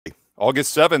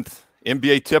August 7th,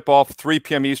 NBA tip-off, 3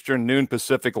 p.m. Eastern, noon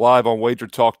Pacific, live on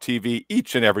WagerTalk TV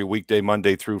each and every weekday,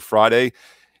 Monday through Friday.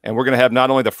 And we're going to have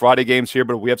not only the Friday games here,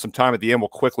 but if we have some time at the end, we'll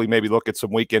quickly maybe look at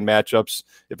some weekend matchups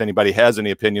if anybody has any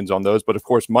opinions on those. But, of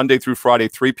course, Monday through Friday,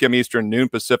 3 p.m. Eastern, noon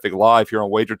Pacific, live here on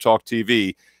WagerTalk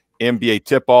TV, NBA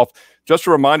tip-off. Just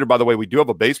a reminder, by the way, we do have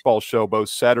a baseball show both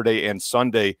Saturday and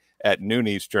Sunday at noon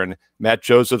Eastern. Matt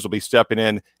Josephs will be stepping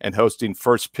in and hosting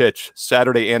First Pitch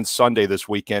Saturday and Sunday this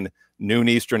weekend, noon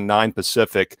Eastern, 9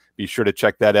 Pacific. Be sure to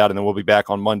check that out, and then we'll be back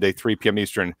on Monday, 3 p.m.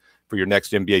 Eastern for your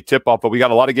next NBA tip-off. But we got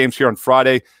a lot of games here on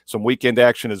Friday, some weekend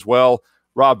action as well.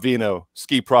 Rob Vino,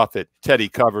 Ski Prophet, Teddy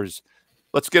covers.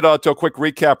 Let's get to a quick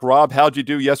recap. Rob, how'd you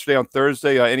do yesterday on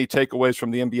Thursday? Any takeaways from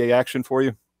the NBA action for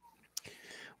you?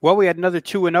 Well, we had another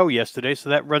 2-0 yesterday, so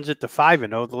that runs it to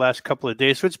 5-0 the last couple of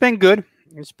days. So it's been good.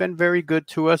 It's been very good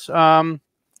to us.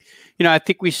 I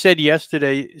think we said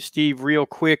yesterday, Steve, real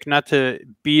quick, not to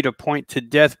beat a point to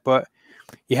death, but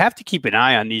you have to keep an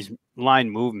eye on these line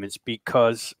movements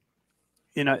because,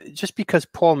 just because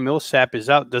Paul Millsap is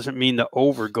out doesn't mean the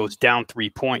over goes down 3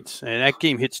 points. And that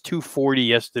game hits 240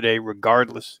 yesterday,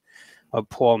 regardless of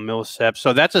Paul Millsap.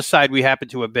 So that's a side we happen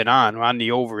to have been on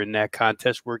the over in that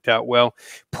contest. Worked out well.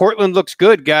 Portland looks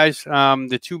good, guys.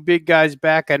 The two big guys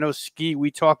back. I know Ski,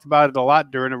 we talked about it a lot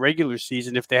during the regular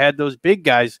season. If they had those big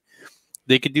guys,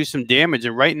 they could do some damage.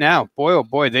 And right now, boy, oh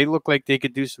boy, they look like they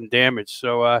could do some damage.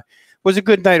 So it was a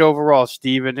good night overall,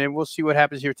 Steve, and we'll see what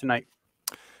happens here tonight.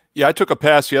 Yeah, I took a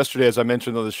pass yesterday, as I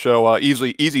mentioned on the show.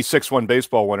 Easy 6-1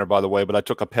 baseball winner, by the way, but I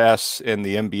took a pass in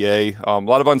the NBA. A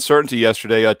lot of uncertainty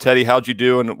yesterday. Teddy, how'd you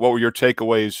do, and what were your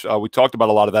takeaways? We talked about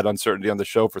a lot of that uncertainty on the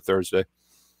show for Thursday.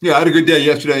 Yeah, I had a good day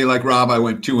yesterday. Like Rob, I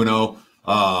went 2-0.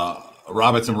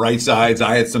 Rob had some right sides.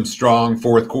 I had some strong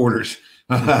fourth quarters,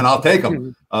 and I'll take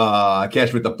them. I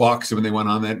cashed with the Bucks when they went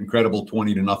on that incredible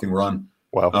 20-0 run.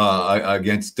 Wow.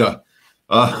 Against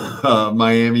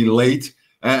Miami late.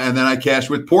 And then I cashed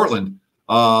with Portland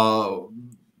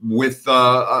with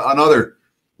another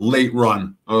late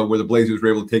run where the Blazers were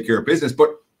able to take care of business.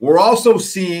 But we're also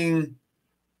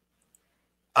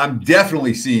I'm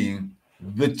definitely seeing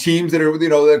the teams that are,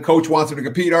 the coach wants them to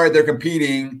compete. All right, they're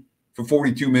competing for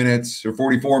 42 minutes or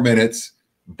 44 minutes.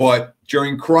 But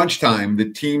during crunch time,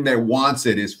 the team that wants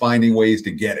it is finding ways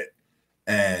to get it.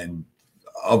 And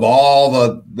of all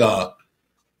the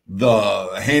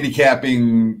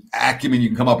handicapping acumen you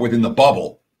can come up with in the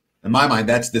bubble, in my mind,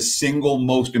 that's the single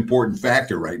most important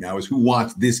factor right now is who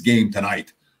wants this game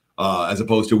tonight, as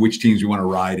opposed to which teams we want to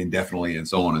ride indefinitely and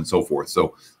so on and so forth.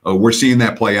 So we're seeing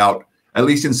that play out, at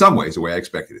least in some ways, the way I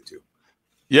expected it to.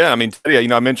 Yeah, I mean,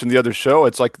 I mentioned the other show.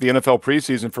 It's like the NFL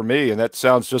preseason for me, and that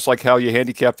sounds just like how you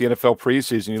handicap the NFL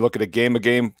preseason. You look at a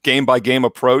game-by-game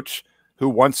approach, who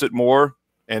wants it more,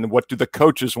 and what do the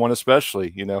coaches want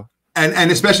especially,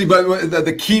 And especially, but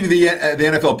the key to the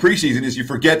NFL preseason is you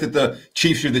forget that the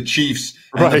Chiefs are the Chiefs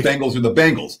and right. The Bengals are the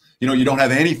Bengals. You don't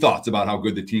have any thoughts about how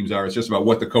good the teams are. It's just about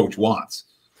what the coach wants.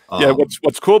 Yeah,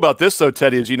 what's cool about this, though,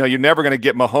 Teddy, is, you're never going to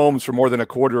get Mahomes for more than a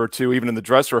quarter or two, even in the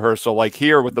dress rehearsal. Like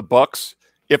here with the Bucks,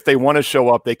 if they want to show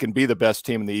up, they can be the best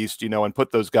team in the East, and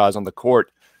put those guys on the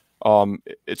court.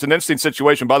 It's an interesting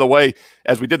situation. By the way,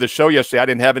 as we did the show yesterday, I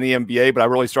didn't have any NBA, but I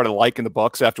really started liking the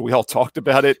Bucks after we all talked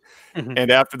about it. Mm-hmm.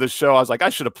 And after the show, I was like, I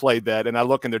should have played that. And I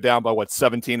look, and they're down by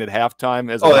 17 at halftime.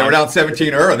 They were down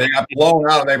 17 early. They got blown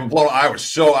out. They were blown. I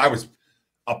was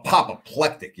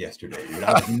apoplectic yesterday. Dude.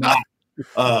 I was not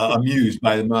amused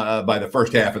by the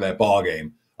first half of that ball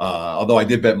game. Although I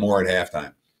did bet more at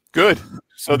halftime. Good.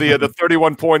 So the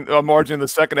 31-point margin in the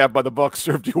second half by the Bucks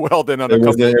served you well. Then it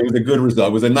was a good result.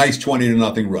 It was a nice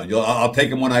 20-0 run. I'll take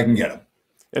them when I can get them.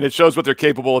 And it shows what they're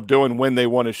capable of doing when they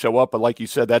want to show up. But like you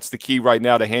said, that's the key right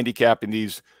now to handicapping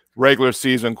these regular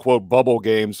season quote bubble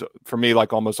games. For me,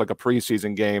 like almost like a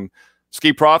preseason game.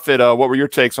 Ski Prophet, what were your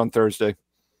takes on Thursday?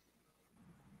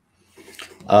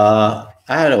 I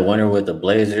had a winner with the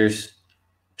Blazers.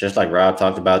 Just like Rob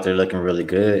talked about, they're looking really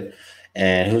good.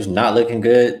 And who's not looking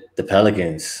good? The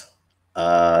Pelicans.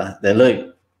 They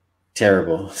look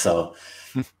terrible. So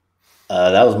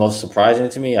that was most surprising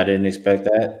to me. I didn't expect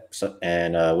that. So,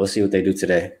 and we'll see what they do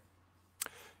today.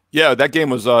 Yeah, that game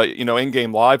was,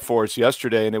 in-game live for us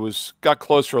yesterday, and it got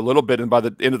close for a little bit. And by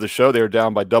the end of the show, they were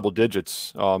down by double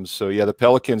digits. So, yeah, the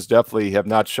Pelicans definitely have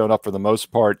not shown up for the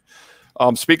most part.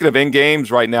 Speaking of in-games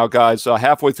right now, guys,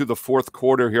 halfway through the fourth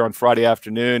quarter here on Friday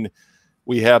afternoon,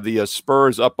 we have the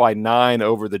Spurs up by 9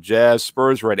 over the Jazz.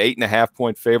 Spurs are an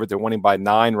 8.5-point favorite. They're winning by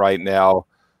 9 right now.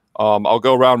 I'll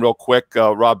go around real quick.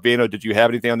 Rob Vino, did you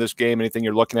have anything on this game? Anything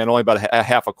you're looking at? Only about a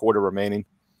half a quarter remaining.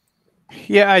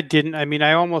 Yeah, I didn't. I mean,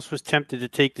 I almost was tempted to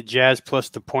take the Jazz plus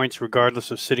the points, regardless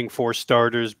of sitting 4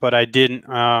 starters, but I didn't.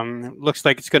 Looks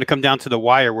like it's going to come down to the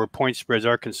wire where point spreads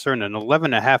are concerned. An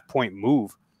 11.5 point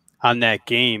move on that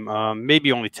game.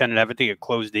 Maybe only 10.5. I think it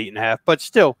closed 8.5, but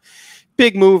still,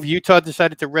 big move. Utah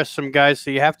decided to rest some guys,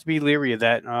 so you have to be leery of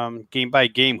that game by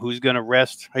game. Who's going to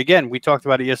rest? Again, we talked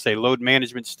about it yesterday. Load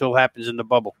management still happens in the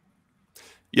bubble.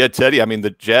 Yeah, Teddy, I mean, the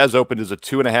Jazz opened as a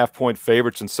 2.5 point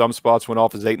favorites in some spots, went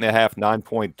off as 8.5, 9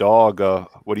 point dog.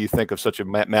 What do you think of such a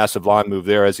massive line move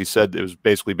there? As he said, it was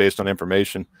basically based on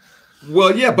information.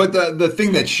 Well, yeah, but the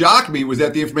thing that shocked me was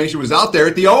that the information was out there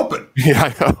at the open. Yeah,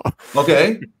 I know.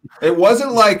 Okay. It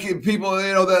wasn't like people,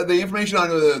 the information on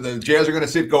the Jazz are going to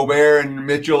sit Gobert and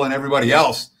Mitchell and everybody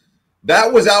else.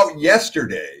 That was out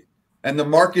yesterday, and the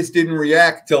markets didn't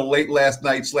react till late last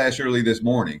night / early this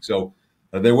morning. So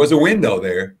there was a window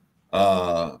there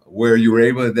where you were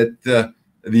able the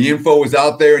info was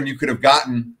out there, and you could have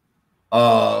gotten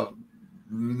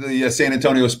the San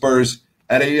Antonio Spurs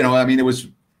at it was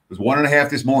 1.5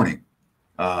 this morning.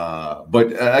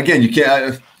 But again, you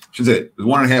can't. I should say it was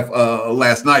 1.5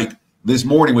 last night. This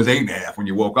morning was 8.5 when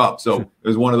you woke up. So it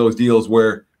was one of those deals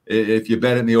where if you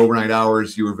bet it in the overnight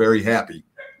hours, you were very happy.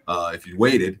 If you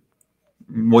waited, it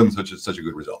wasn't such a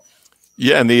good result.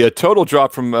 Yeah, and the total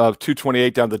dropped from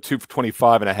 228 down to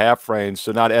 225.5 range,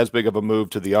 so not as big of a move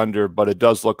to the under, but it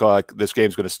does look like this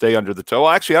game's going to stay under the total.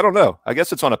 Actually, I don't know. I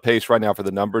guess it's on a pace right now for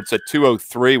the number. It's at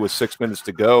 203 with 6 minutes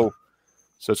to go,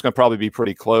 so it's going to probably be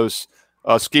pretty close.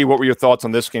 Ski, what were your thoughts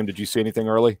on this game? Did you see anything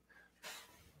early?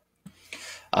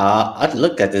 I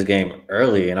looked at this game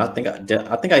early, and I think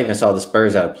I even saw the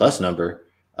Spurs at a plus number.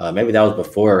 Maybe that was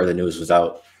before the news was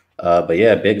out. But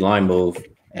yeah, big line move,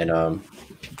 and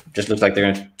just looks like they're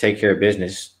going to take care of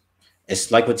business. It's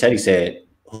like what Teddy said.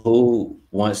 Who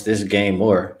wants this game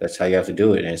more? That's how you have to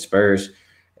do it. And Spurs,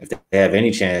 if they have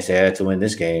any chance, they have to win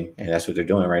this game, and that's what they're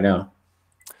doing right now.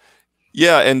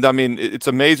 Yeah, and I mean, it's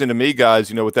amazing to me,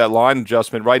 guys, with that line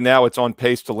adjustment. Right now, it's on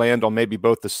pace to land on maybe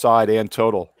both the side and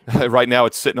total. Right now,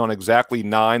 it's sitting on exactly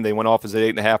 9. They went off as an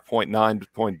 8.5 point, 9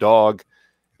 point dog.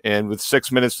 And with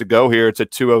 6 minutes to go here, it's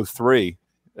at 203.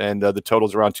 And the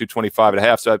total's around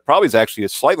 225.5. So it probably is actually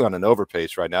slightly on an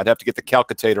overpace right now. I'd have to get the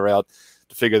calculator out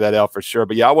to figure that out for sure.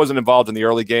 But yeah, I wasn't involved in the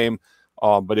early game,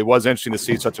 but it was interesting to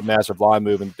see such a massive line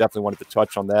move, and definitely wanted to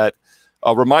touch on that.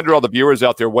 Reminder to all the viewers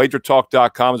out there,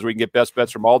 WagerTalk.com is where you can get best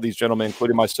bets from all these gentlemen,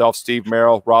 including myself, Steve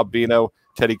Merrill, Rob Bino,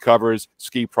 Teddy Covers,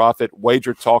 Ski Profit,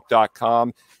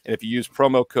 WagerTalk.com. And if you use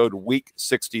promo code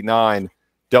WEEK69,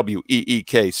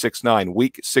 WEEK 69,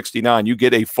 week 69, you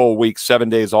get a full week, 7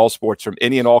 days, all sports from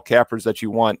any and all cappers that you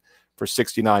want for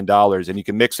 $69. And you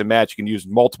can mix and match. You can use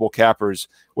multiple cappers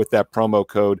with that promo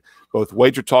code, both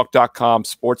WagerTalk.com,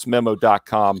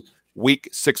 SportsMemo.com, week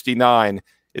 69.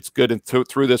 It's good and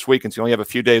through this week, and so you only have a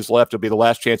few days left. It'll be the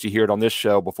last chance you hear it on this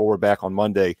show before we're back on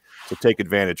Monday. So take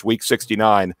advantage. Week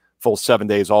 69, full 7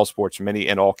 days, all sports from any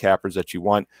and all cappers that you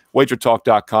want.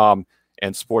 WagerTalk.com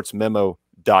and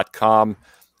SportsMemo.com.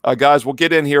 Guys, we'll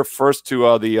get in here first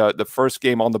to the first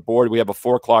game on the board. We have a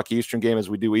 4 o'clock Eastern game, as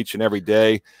we do each and every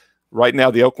day. Right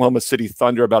now, the Oklahoma City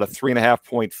Thunder about a 3.5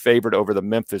 point favorite over the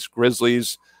Memphis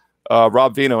Grizzlies.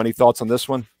 Rob Vino, any thoughts on this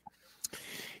one?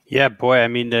 Yeah, boy, I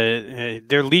mean,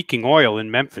 they're leaking oil in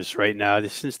Memphis right now.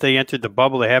 Since they entered the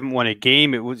bubble, they haven't won a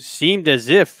game. It seemed as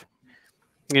if,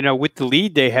 with the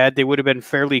lead they had, they would have been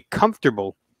fairly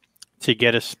comfortable to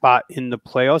get a spot in the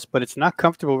playoffs, but it's not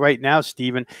comfortable right now,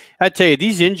 Steven. I tell you,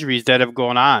 these injuries that have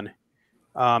gone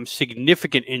on,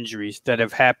 significant injuries that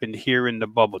have happened here in the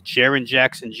bubble. Jaren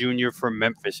Jackson Jr. for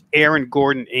Memphis, Aaron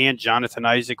Gordon and Jonathan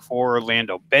Isaac for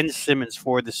Orlando, Ben Simmons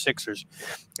for the Sixers.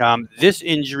 This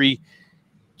injury,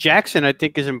 Jackson, I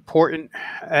think, is important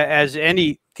as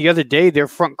any. The other day, their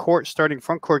starting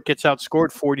front court gets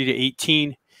outscored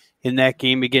 40-18 in that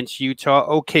game against Utah.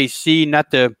 OKC,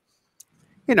 not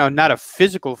a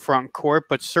physical front court,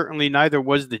 but certainly neither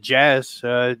was the Jazz.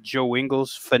 Joe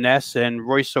Ingles, finesse, and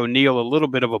Royce O'Neal, a little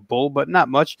bit of a bull, but not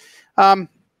much.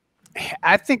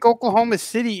 I think Oklahoma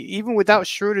City, even without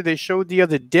Schroeder, they showed the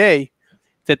other day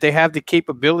that they have the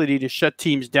capability to shut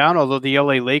teams down, although the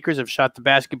LA Lakers have shot the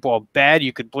basketball bad.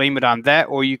 You could blame it on that,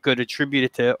 or you could attribute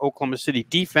it to Oklahoma City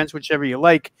defense, whichever you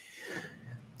like.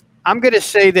 I'm going to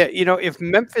say that, if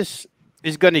Memphis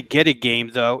is going to get a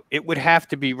game, though, it would have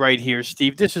to be right here,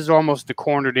 Steve. This is almost the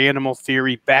cornered animal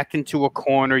theory, back into a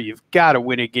corner. You've got to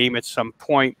win a game at some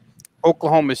point.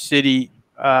 Oklahoma City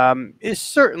is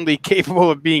certainly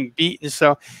capable of being beaten.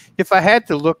 So if I had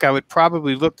to look, I would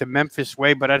probably look the Memphis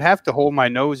way, but I'd have to hold my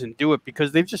nose and do it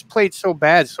because they've just played so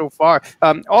bad so far.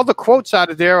 All the quotes out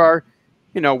of there are,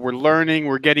 we're learning,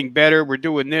 we're getting better, we're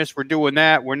doing this, we're doing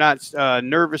that. We're not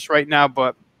nervous right now,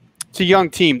 but it's a young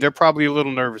team. They're probably a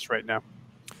little nervous right now.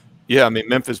 Yeah, I mean,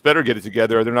 Memphis better get it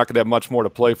together. They're not going to have much more to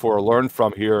play for or learn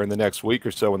from here in the next week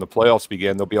or so when the playoffs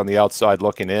begin. They'll be on the outside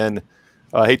looking in.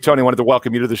 Hey, Tony, wanted to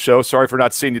welcome you to the show. Sorry for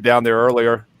not seeing you down there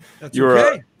earlier. That's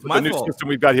okay. The new system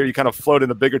we've got here, you kind of float in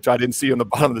the bigger time. I didn't see you on the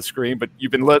bottom of the screen, but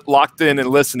you've been locked in and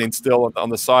listening still on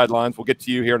the sidelines. We'll get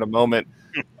to you here in a moment.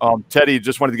 Teddy,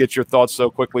 just wanted to get your thoughts so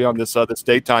quickly on this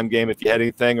daytime game, if you had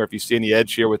anything or if you see any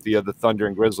edge here with the Thunder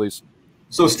and Grizzlies.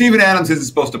 So Steven Adams isn't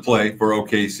supposed to play for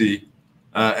OKC,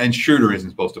 and Shooter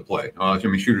isn't supposed to play.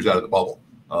 Shooter's out of the bubble,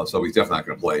 so he's definitely not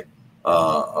going to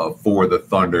play for the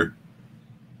Thunder.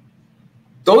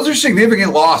 Those are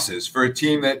significant losses for a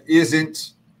team that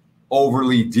isn't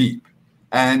overly deep.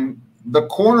 And the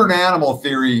cornered animal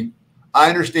theory, I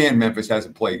understand Memphis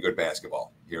hasn't played good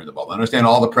basketball here in the bubble. I understand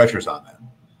all the pressures on them.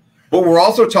 But we're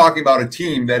also talking about a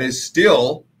team that is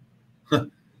still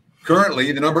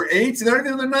currently the number 8 seed. They're not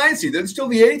even the 9 seed. They're still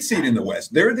the 8 seed in the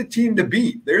West. They're the team to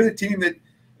beat. They're the team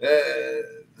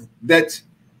that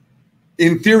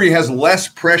in theory has less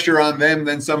pressure on them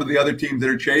than some of the other teams that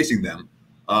are chasing them.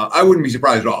 I wouldn't be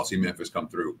surprised at all to see Memphis come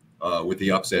through with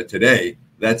the upset today.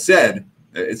 That said,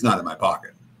 it's not in my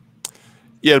pocket.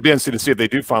 Yeah, it'll be interesting to see if they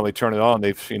do finally turn it on.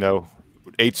 They've,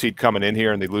 8 seed coming in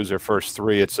here and they lose their first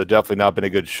 3. It's definitely not been a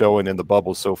good showing in the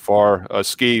bubble so far.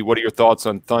 Ski, what are your thoughts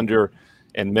on Thunder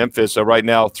and Memphis? Right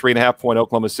now, 3.5-point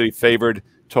Oklahoma City favored,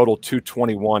 total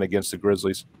 221 against the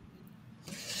Grizzlies.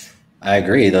 I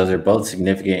agree. Those are both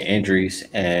significant injuries.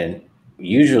 And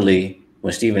usually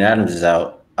when Steven Adams is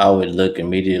out, I would look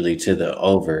immediately to the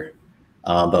over.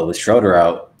 But with Schroeder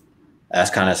out, that's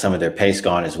kind of some of their pace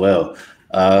gone as well.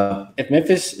 If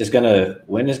Memphis is going to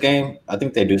win this game, I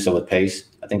think they do so with pace.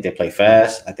 I think they play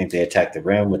fast. I think they attack the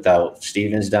rim without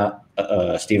Steven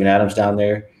Adams down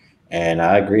there. And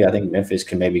I agree. I think Memphis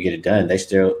can maybe get it done. They're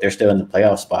still in the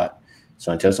playoff spot.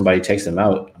 So until somebody takes them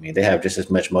out, I mean, they have just as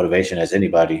much motivation as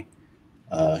anybody.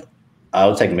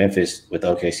 I'll take Memphis with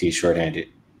OKC shorthanded.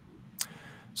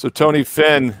 So, Tony,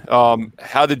 Finn,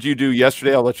 how did you do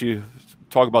yesterday? I'll let you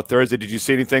talk about Thursday. Did you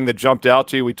see anything that jumped out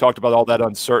to you? We talked about all that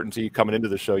uncertainty coming into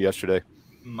the show yesterday.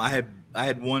 I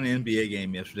had one NBA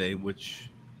game yesterday which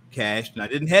cashed, and I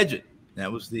didn't hedge it.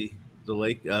 That was the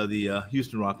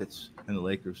Houston Rockets and the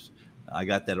Lakers. I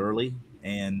got that early,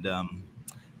 and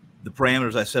the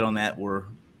parameters I set on that were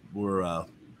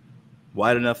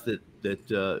wide enough that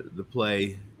the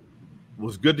play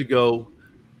was good to go,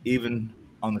 even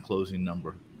on the closing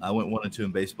number. I went 1-2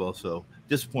 in baseball, so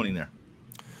disappointing there.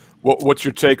 What's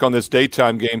your take on this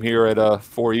daytime game here at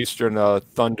 4 Eastern,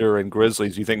 Thunder and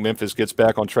Grizzlies? Do you think Memphis gets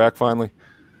back on track finally?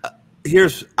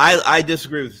 I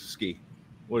disagree with Ski.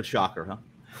 What a shocker,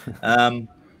 huh?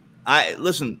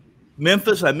 Listen,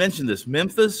 Memphis. I mentioned this.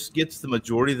 Memphis gets the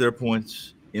majority of their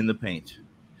points in the paint.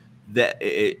 They're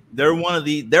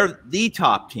the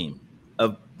top team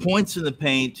of points in the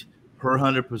paint per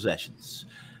 100 possessions.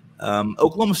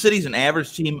 Oklahoma City's an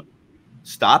average team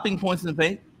stopping points in the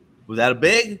paint without a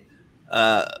big.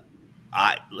 I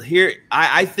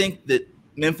think that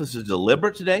Memphis is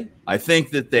deliberate today. I think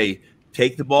that they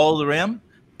take the ball to the rim,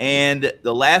 and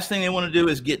the last thing they want to do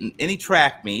is get in any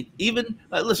track meet. Even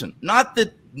listen, not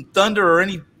that Thunder or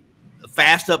any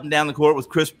fast up and down the court with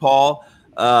Chris Paul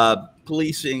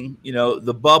policing,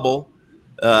 the bubble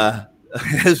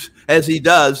as he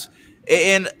does.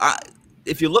 And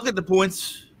if you look at the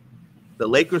points the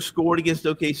Lakers scored against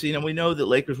OKC, and we know that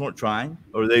Lakers weren't trying,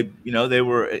 or they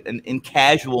were in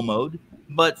casual mode.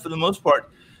 But for the most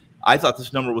part, I thought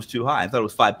this number was too high. I thought it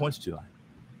was 5 points too high.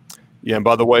 Yeah, and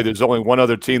by the way, there's only one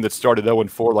other team that started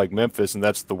 0-4 like Memphis, and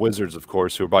that's the Wizards, of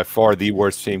course, who are by far the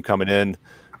worst team coming in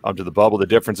to the bubble. The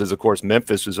difference is, of course,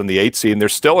 Memphis is in the 8th seed, and they're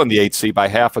still in the 8th seed by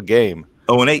half a game.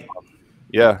 0-8.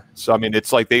 Yeah, so I mean,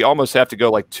 it's like they almost have to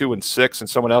go like 2-6, and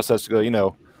someone else has to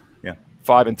go,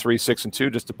 5-3,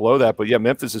 6-2 just to blow that. But yeah,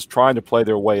 Memphis is trying to play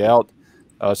their way out.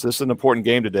 So this is an important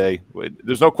game today.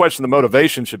 There's no question the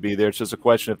motivation should be there. It's just a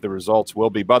question if the results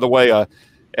will be. By the way,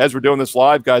 as we're doing this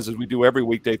live, guys, as we do every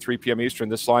weekday, 3 p.m. Eastern,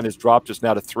 this line has dropped just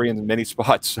now to 3 in many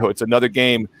spots. So it's another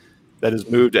game that has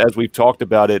moved as we've talked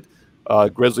about it.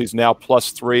 Grizzlies now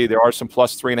 +3. There are some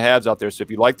 +3.5s out there. So if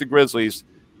you like the Grizzlies,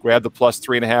 grab the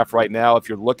 +3.5 right now. If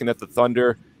you're looking at the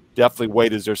Thunder, definitely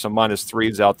wait as there's some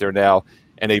 -3s out there now.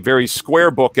 And a very square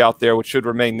book out there, which should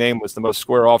remain nameless, the most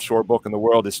square offshore book in the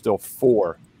world, is still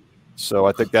 4. So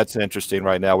I think that's interesting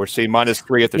right now. We're seeing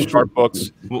 -3 at the sharp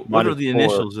books. What are the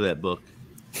initials of that book?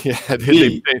 Yeah,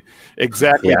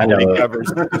 exactly. Yeah, I know.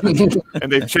 Covers.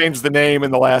 And they've changed the name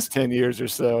in the last 10 years or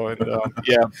so. And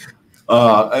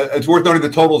It's worth noting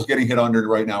the total's getting hit under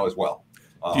right now as well.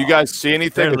 Do you guys see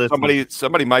anything?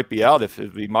 Somebody might be out, if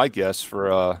it'd be my guess,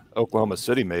 for Oklahoma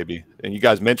City maybe. And you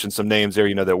guys mentioned some names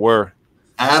there, that were.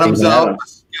 Adams out,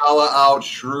 Scala out,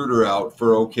 Schroeder out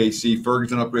for OKC.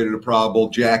 Ferguson upgraded to probable.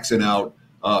 Jackson out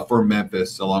for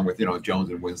Memphis, along with Jones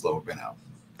and Winslow have been out.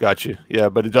 Got you. Yeah,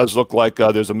 but it does look like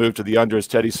there's a move to the under, as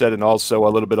Teddy said, and also a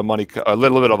little bit of money, a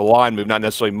little bit of a line move, not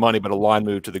necessarily money, but a line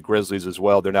move to the Grizzlies as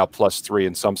well. They're now +3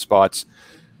 in some spots.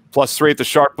 +3 at the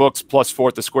sharp books, +4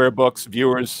 at the square books.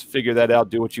 Viewers, figure that out.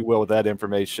 Do what you will with that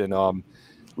information.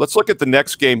 Let's look at the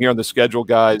next game here on the schedule,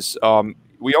 guys.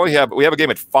 We have a game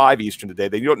at 5 Eastern today.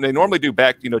 They normally do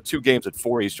back 2 games at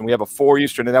 4 Eastern. We have a 4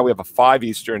 Eastern, and now we have a 5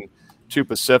 Eastern, 2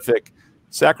 Pacific.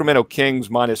 Sacramento Kings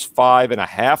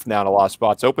 -5.5 now in a lot of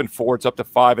spots. Open 4, it's up to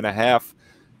 5.5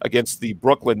 against the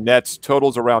Brooklyn Nets.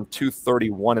 Totals around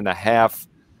 231.5.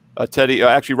 Teddy,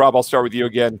 actually, Rob, I'll start with you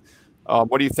again.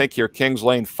 What do you think here? Kings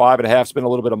laying 5.5. Spent a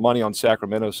little bit of money on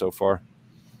Sacramento so far.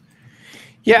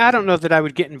 Yeah, I don't know that I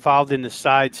would get involved in the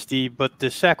side, Steve, but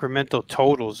the Sacramento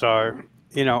totals are,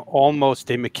 almost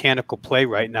a mechanical play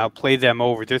right now. Play them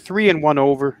over. They're 3-1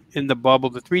 over in the bubble.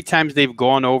 The 3 times they've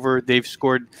gone over, they've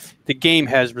scored. The game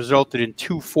has resulted in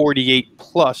 248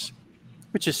 plus,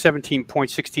 which is 17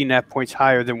 points, 16.5 points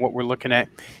higher than what we're looking at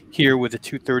here with a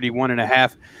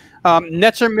 231.5.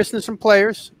 Nets are missing some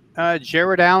players.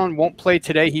 Jared Allen won't play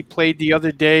today. He played the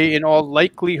other day in all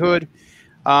likelihood.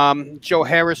 Joe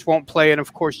Harris won't play, and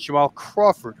of course Jamal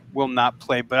Crawford will not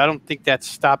play, but I don't think that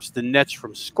stops the Nets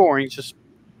from scoring, just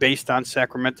based on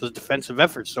Sacramento's defensive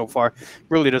efforts so far.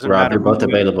 Really doesn't matter. They're both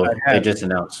available. They just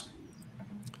announced.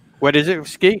 What is it,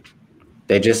 Ski?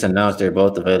 They just announced they're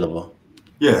both available.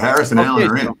 Yeah, Harris and Allen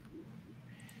are in.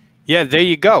 Yeah, there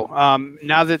you go.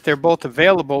 Now that they're both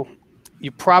available, you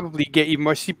probably get even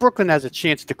more. See, Brooklyn has a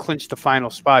chance to clinch the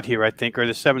final spot here, I think, or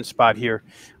the 7th spot here.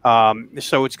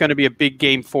 So it's going to be a big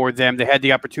game for them. They had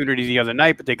the opportunity the other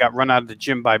night, but they got run out of the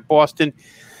gym by Boston.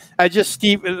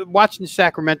 Steve, watching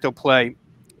Sacramento play,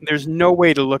 there's no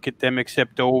way to look at them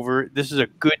except over. This is a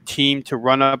good team to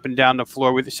run up and down the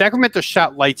floor with. Sacramento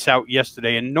shot lights out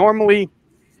yesterday, and normally,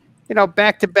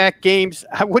 back-to-back games,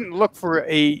 I wouldn't look for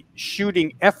a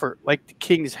shooting effort like the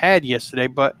Kings had yesterday,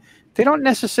 but they don't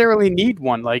necessarily need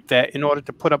one like that in order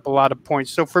to put up a lot of points.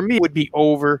 So for me, it would be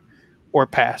over or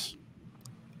pass.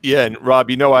 Yeah, and Rob,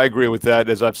 I agree with that.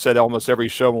 As I've said almost every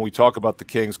show when we talk about the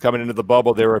Kings, coming into the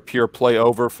bubble, they're a pure play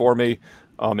over for me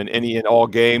in any and all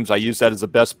games. I used that as the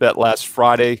best bet last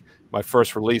Friday. My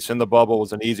first release in the bubble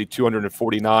was an easy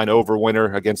 249 over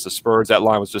winner against the Spurs. That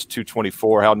line was just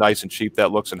 224. How nice and cheap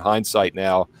that looks in hindsight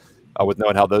now with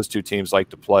knowing how those two teams like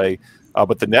to play.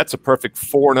 But the Nets a perfect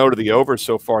 4-0 to the over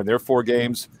so far in their 4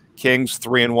 games. Kings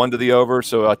 3-1 to the over.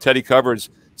 So Teddy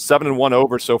covers 7-1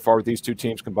 over so far with these two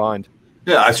teams combined.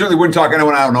 Yeah, I certainly wouldn't talk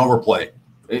anyone out on overplay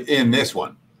in this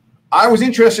one. I was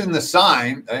interested in the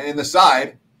side, and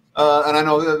I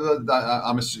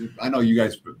know you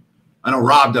guys. I know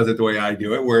Rob does it the way I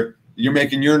do it, where you're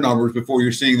making your numbers before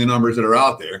you're seeing the numbers that are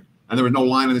out there. And there was no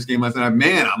line in this game last night.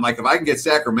 Man, I'm like, if I can get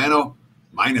Sacramento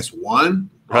 -1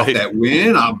 off that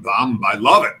win, I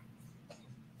love it.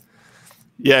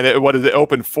 Yeah, and what is it?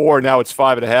 Open 4 now. It's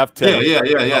 5.5. Yeah.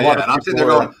 And I'm sitting there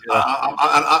going,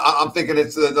 I'm thinking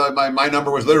it's my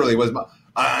number was literally and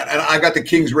I got the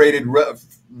Kings rated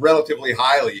relatively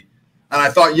highly, and I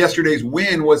thought yesterday's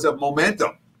win was a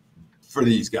momentum for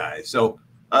these guys. So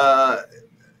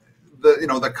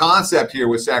the concept here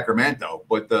was Sacramento,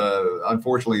 but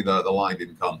unfortunately the line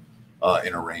didn't come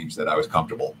in a range that I was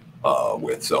comfortable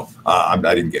with. So I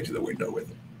didn't get to the window with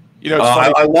it.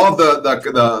 I love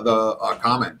the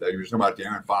comment that you were talking about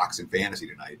De'Aaron Fox in fantasy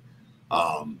tonight.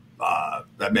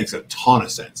 That makes a ton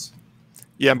of sense.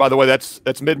 Yeah, and by the way,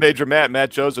 that's mid-major Matt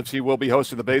Josephs. He will be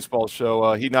hosting the baseball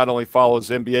show. He not only follows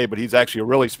NBA, but he's actually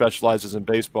really specializes in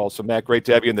baseball. So, Matt, great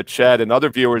to have you in the chat. And other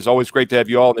viewers, always great to have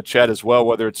you all in the chat as well,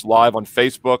 whether it's live on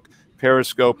Facebook,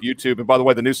 Periscope, YouTube. And by the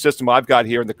way, the new system I've got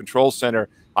here in the control center,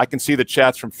 I can see the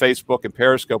chats from Facebook and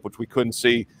Periscope, which we couldn't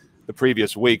see the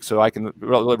previous week. So I can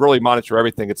really monitor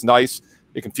everything. It's nice.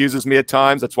 It confuses me at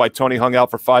times. That's why Tony hung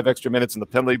out for 5 extra minutes in the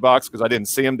penalty box, because I didn't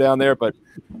see him down there. But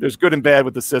there's good and bad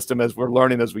with the system as we're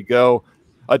learning as we go.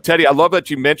 Teddy, I love that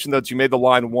you mentioned that you made the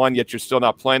line 1, yet you're still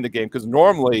not playing the game, because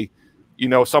normally,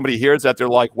 somebody hears that, they're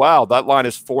like, wow, that line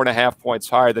is 4.5 points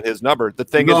higher than his number. The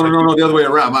thing is, no, the other way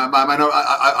around.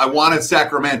 I wanted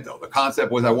Sacramento. The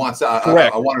concept was I wanted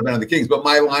to bet on the Kings, but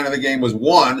my line of the game was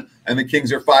 1, and the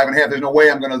Kings are 5.5. There's no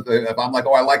way I'm going to, if I'm like,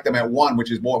 I like them at 1,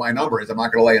 which is more my number is, I'm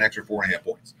not going to lay an extra 4.5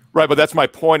 points. Right, but that's my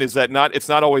point, is that it's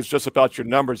not always just about your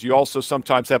numbers. You also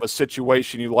sometimes have a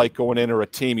situation you like going in or a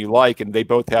team you like, and they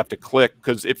both have to click.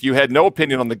 Because if you had no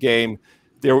opinion on the game,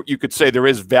 you could say there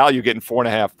is value getting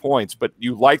 4.5 points, but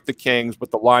you like the Kings,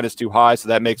 but the line is too high, so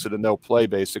that makes it a no play,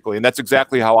 basically. And that's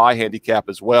exactly how I handicap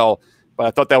as well. But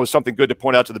I thought that was something good to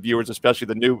point out to the viewers, especially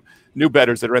the new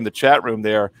bettors that are in the chat room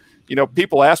there.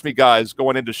 People ask me, guys,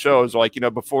 going into shows, like,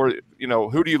 before,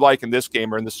 who do you like in this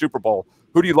game or in the Super Bowl?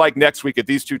 Who do you like next week if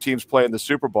these two teams play in the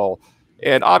Super Bowl?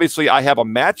 And obviously I have a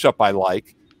matchup I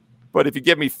like, but if you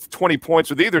give me 20 points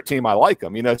with either team, I like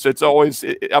them. I've always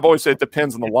said it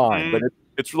depends on the line, but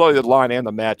it's really the line and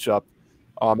the matchup.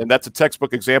 And that's a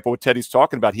textbook example what Teddy's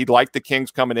talking about. He liked the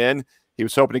Kings coming in. He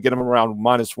was hoping to get them around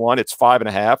 -1. It's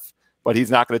 5.5, but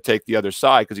he's not going to take the other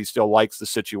side because he still likes the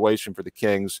situation for the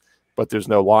Kings, but there's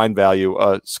no line value.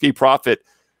 Ski Profit,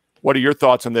 what are your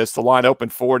thoughts on this? The line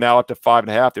opened 4, now up to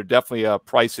 5.5. They're definitely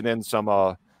pricing in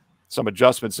some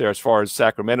adjustments there as far as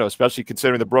Sacramento, especially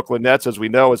considering the Brooklyn Nets, as we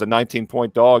know, as a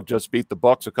 19-point dog, just beat the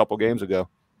Bucks a couple games ago.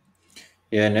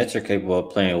 Yeah, Nets are capable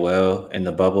of playing well in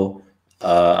the bubble.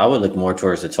 I would look more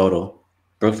towards the total.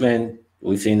 Brooklyn,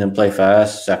 we've seen them play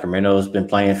fast. Sacramento's been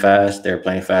playing fast. They're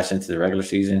playing fast into the regular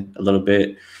season a little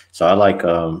bit. So I like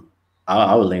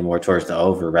I would lean more towards the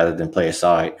over rather than play a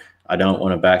side. I don't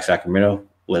want to back Sacramento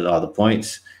with all the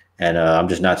points, and I'm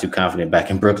just not too confident back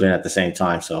in Brooklyn at the same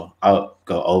time. So I'll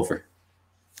go over.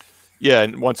 Yeah,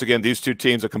 and once again, these two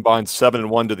teams have combined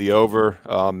 7-1 to the over,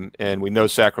 and we know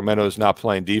Sacramento is not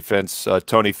playing defense.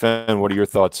 Tony Finn, what are your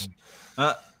thoughts?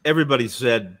 Everybody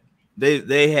said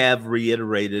they have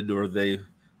reiterated, or they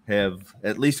have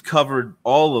at least covered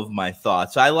all of my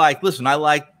thoughts. I like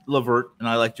LeVert and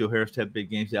I like Joe Harris to have big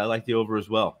games. Yeah, I like the over as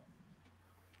well.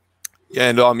 Yeah,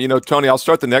 and Tony, I'll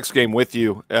start the next game with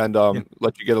you and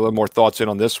let you get a little more thoughts in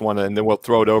on this one, and then we'll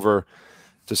throw it over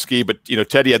to Ski. But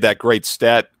Teddy had that great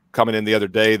stat coming in the other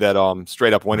day that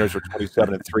straight up winners were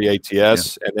 27-3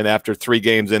 ATS, and then after 3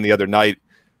 games in the other night,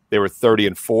 they were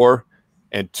 30-4,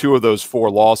 and 2 of those 4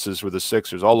 losses were the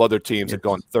Sixers. All other teams had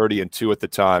gone 30-2 at the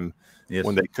time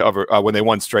when they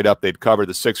won straight up. They'd covered.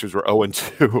 The Sixers were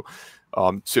 0-2.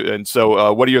 And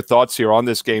so what are your thoughts here on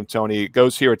this game, Tony? It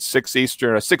goes here at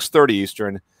 6:30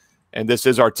 Eastern, and this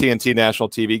is our TNT national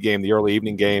TV game, the early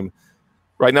evening game.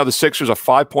 Right now, the Sixers are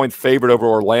 5-point favorite over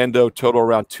Orlando, total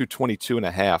around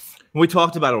 222.5. We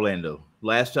talked about Orlando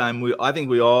last time. I think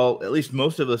we all, at least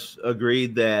most of us,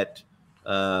 agreed that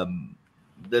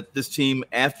that this team,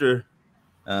 after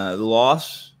the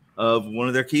loss of one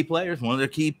of their key players, one of their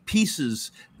key pieces,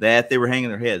 that they were hanging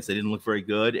their heads. They didn't look very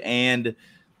good, and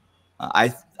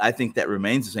I think that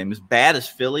remains the same. As bad as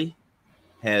Philly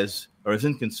has, or as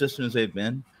inconsistent as they've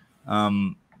been,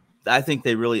 I think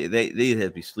they either have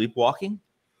to be sleepwalking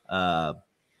on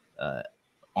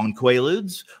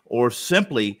Quaaludes, or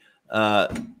simply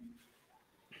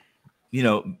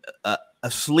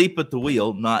asleep at the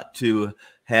wheel, not to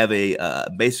have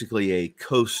basically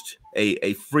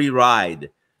a free ride,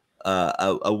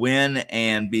 a win,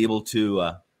 and be able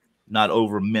to not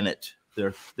over minute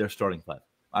their starting five.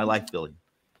 I like Philly.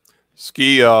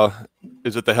 Ski,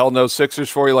 is it the hell no Sixers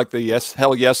for you, like the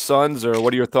hell yes Suns, or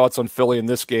what are your thoughts on Philly in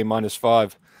this game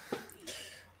 -5?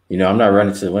 I'm not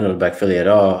running to the window to back Philly at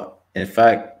all. In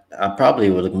fact, I probably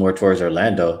would look more towards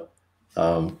Orlando.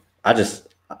 I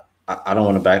don't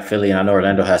want to back Philly, and I know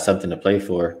Orlando has something to play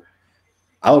for.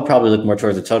 I would probably look more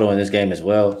towards the total in this game as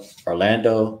well.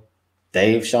 Orlando,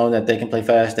 they've shown that they can play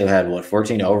fast. They've had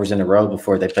 14 overs in a row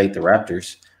before they played the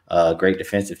Raptors, a great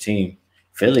defensive team.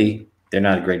 Philly, they're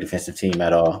not a great defensive team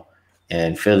at all,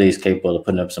 and Philly is capable of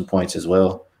putting up some points as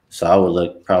well. So I would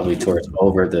look probably towards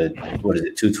over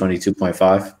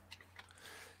 222.5.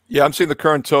 Yeah, I'm seeing the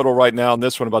current total right now in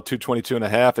this one about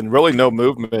 222.5, and really no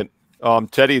movement.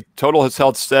 Teddy, total has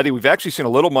held steady. We've actually seen a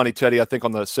little money, Teddy, I think,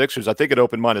 on the Sixers. I think it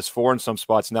opened -4 in some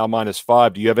spots, now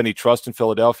 -5. Do you have any trust in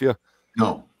Philadelphia?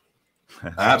 No,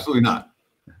 absolutely not.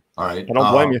 All right. I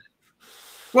don't blame you.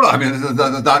 Well, I mean,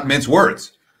 that's not mince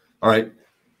words. All right.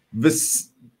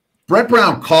 Brett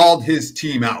Brown called his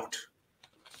team out,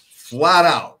 flat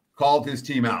out called his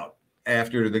team out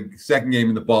after the second game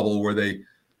in the bubble, where they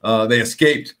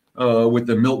escaped with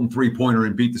the Milton 3-pointer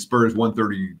and beat the Spurs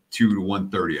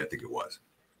 132-130, I think it was.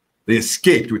 They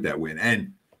escaped with that win,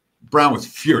 and Brown was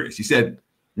furious. He said,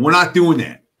 "We're not doing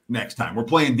that next time. We're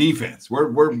playing defense. We're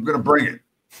going to bring it."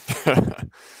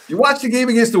 You watch the game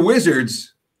against the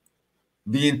Wizards,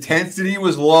 the intensity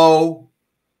was low.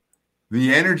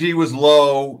 The energy was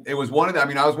low. It was one of the, I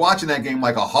mean, I was watching that game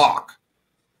like a hawk.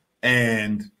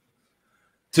 And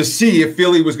to see if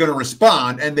Philly was going to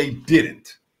respond, and they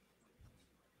didn't.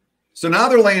 So now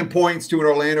they're laying points to an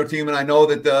Orlando team, and I know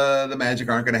that the Magic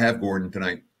aren't going to have Gordon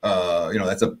tonight.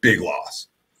 That's a big loss.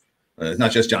 It's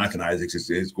not just Jonathan Isaacs,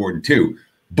 it's Gordon too.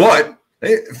 But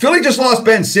Philly just lost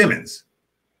Ben Simmons.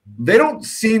 They don't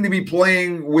seem to be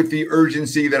playing with the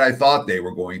urgency that I thought they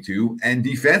were going to, and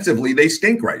defensively, they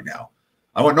stink right now.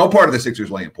 I want no part of the Sixers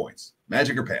laying points.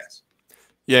 Magic or pass.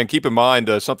 Yeah, and keep in mind,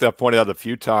 something I've pointed out a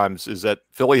few times is that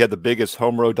Philly had the biggest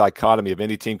home-road dichotomy of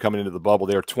any team coming into the bubble.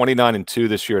 They were 29-2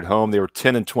 this year at home. They were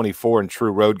 10-24 in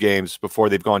true road games before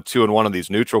they've gone 2-1 on these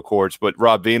neutral courts. But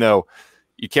Rob Vino,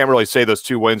 you can't really say those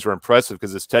 2 wins were impressive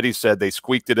because, as Teddy said, they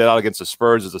squeaked it out against the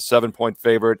Spurs as a 7-point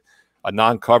favorite, a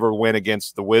non-cover win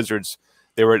against the Wizards.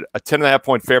 They were a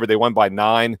 10.5-point favorite. They won by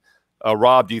 9.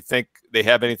 Rob, do you think they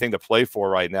have anything to play for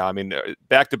right now? I mean,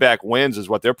 back-to-back wins is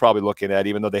what they're probably looking at,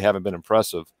 even though they haven't been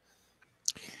impressive.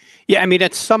 Yeah, I mean,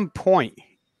 at some point,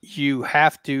 you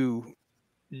have to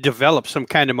develop some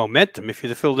kind of momentum if you're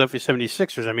the Philadelphia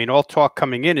 76ers. I mean, all talk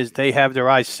coming in is they have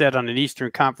their eyes set on an Eastern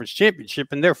Conference championship,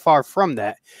 and they're far from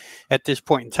that at this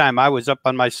point in time. I was up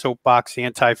on my soapbox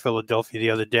anti-Philadelphia the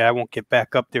other day. I won't get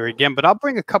back up there again, but I'll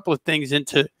bring a couple of things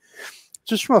into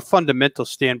just from a fundamental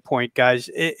standpoint, guys.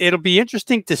 It'll be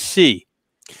interesting to see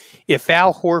if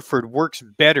Al Horford works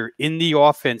better in the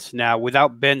offense now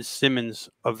without Ben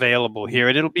Simmons available here.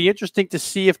 And it'll be interesting to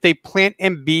see if they plant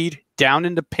Embiid down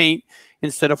in the paint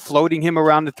instead of floating him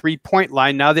around the three-point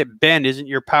line now that Ben isn't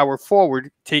your power forward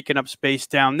taking up space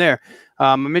down there.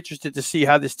 I'm interested to see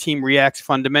how this team reacts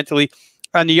fundamentally.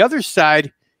 On the other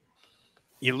side,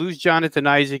 you lose Jonathan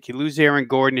Isaac, you lose Aaron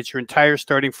Gordon, it's your entire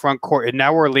starting front court, and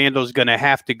now Orlando's going to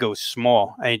have to go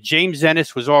small. And James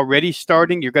Ennis was already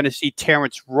starting. You're going to see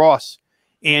Terrence Ross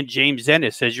and James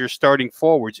Ennis as your starting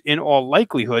forwards in all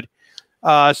likelihood.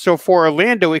 So for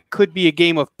Orlando, it could be a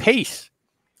game of pace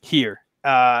here.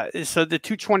 So the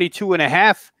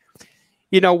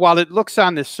 222.5, while it looks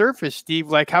on the surface, Steve,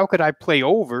 like how could I play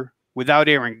over without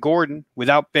Aaron Gordon,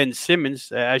 without Ben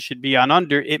Simmons? I should be on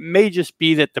under. It may just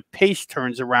be that the pace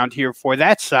turns around here for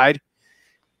that side,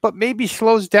 but maybe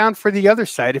slows down for the other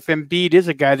side if Embiid is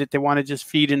a guy that they want to just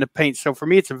feed in the paint. So for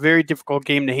me, it's a very difficult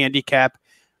game to handicap.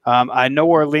 I know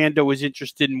Orlando is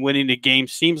interested in winning the game.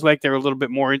 Seems like they're a little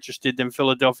bit more interested than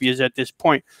Philadelphia is at this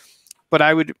point. But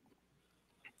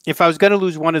if I was going to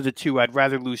lose one of the two, I'd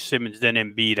rather lose Simmons than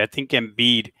Embiid. I think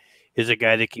Embiid is a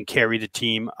guy that can carry the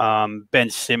team. Ben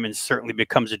Simmons certainly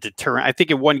becomes a deterrent. I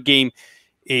think in one game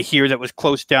here that was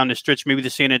close down the stretch, maybe the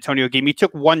San Antonio game, he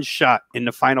took one shot in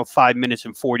the final 5 minutes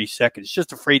and 40 seconds,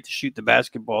 just afraid to shoot the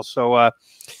basketball. So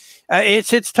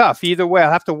it's tough. Either way,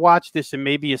 I'll have to watch this and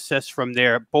maybe assess from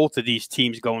there both of these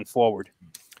teams going forward.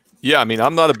 Yeah, I mean,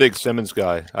 I'm not a big Simmons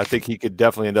guy. I think he could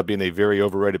definitely end up being a very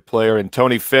overrated player. And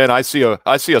Tony Finn, I see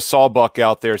a Sawbuck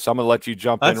out there, so I'm going to let you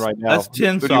jump in right now. That's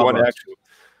 10 Sawbucks.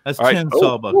 That's 10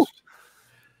 Sawbucks.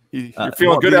 You're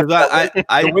feeling good after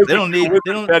they don't need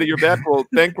out of your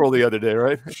bankroll the other day,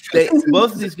 right?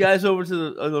 Both of these guys over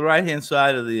to the right-hand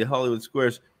side of the Hollywood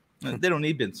Squares, they don't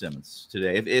need Ben Simmons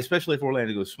today, especially if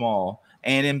Orlando goes small.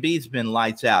 And Embiid's been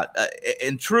lights out.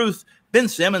 In truth, Ben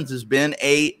Simmons has been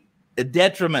a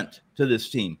detriment to this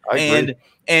team. And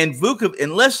Vukovic,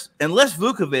 unless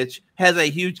Vukovic has a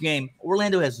huge game,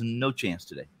 Orlando has no chance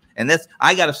today. And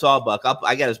I got a Sawbuck.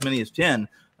 I got as many as 10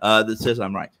 that says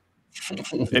I'm right.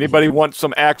 Anybody want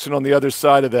some action on the other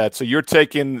side of that? So you're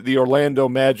taking the Orlando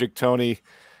Magic, Tony,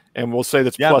 and we'll say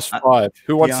that's +5.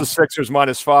 Who wants the Sixers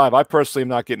 -5? I personally am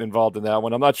not getting involved in that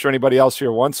one. I'm not sure anybody else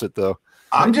here wants it, though.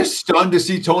 I'm just stunned to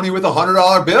see Tony with a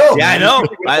 $100 bill. Yeah, I know.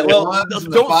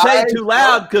 Don't say it too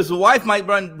loud because the wife might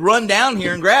run down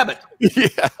here and grab it.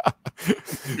 Yeah.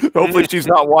 Hopefully she's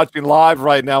not watching live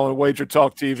right now on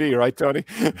WagerTalk TV, right, Tony?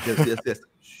 Yes.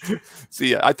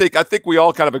 See, I think we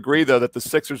all kind of agree, though, that the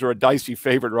Sixers are a dicey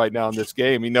favorite right now in this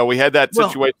game. We had that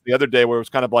situation the other day where it was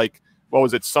kind of like, what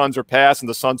was it, Suns or pass, and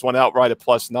the Suns went outright at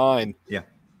 +9. Yeah.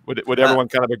 Would everyone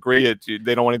kind of agree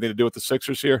they don't want anything to do with the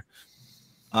Sixers here?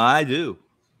 I do.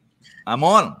 I'm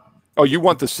on them. Oh, you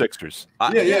want the Sixers?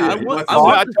 Yeah.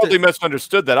 I totally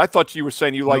misunderstood that. I thought you were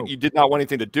saying you did not want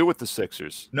anything to do with the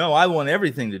Sixers. No, I want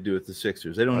everything to do with the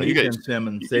Sixers. They don't need Ben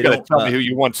Simmons. You got to tell me who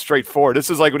you want straightforward. This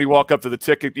is like when you walk up to the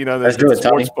ticket, the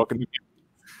sports book.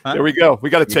 There we go. We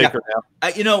got to take her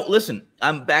now. Listen,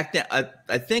 I'm back down.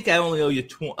 I think I only owe you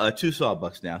 2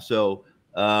 Sawbucks now. So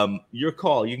your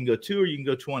call. You can go 2 or you can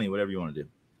go 20, whatever you want to do.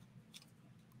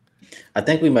 I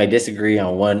think we might disagree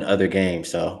on one other game.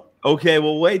 So okay,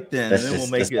 well, wait then, and then we'll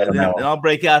make it. And I'll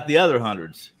break out the other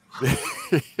hundreds.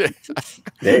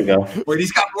 There you go. Wait,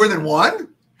 he's got more than one?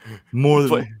 More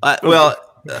than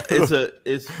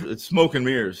it's smoke and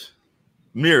mirrors.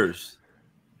 Mirrors.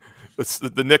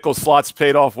 The nickel slots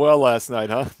paid off well last night,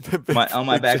 huh? On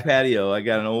my back patio, I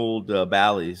got an old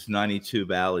Bally's, 92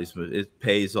 Bally's, but it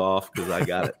pays off because I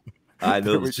got it. I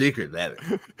know the secret, that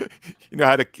you know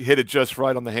how to hit it just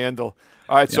right on the handle.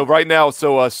 All right, so right now,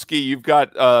 Ski, you've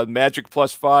got Magic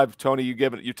 +5. Tony,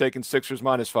 you're taking Sixers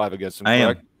 -5 against them.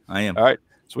 Correct? I am. All right,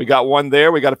 so we got one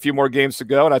there. We got a few more games to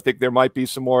go, and I think there might be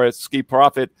some more at Ski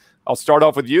Profit. I'll start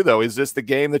off with you though. Is this the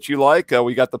game that you like?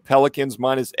 We got the Pelicans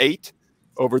 -8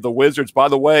 over the Wizards. By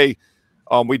the way,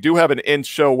 we do have an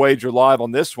in-show wager live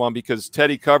on this one because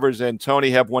Teddy covers and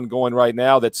Tony have one going right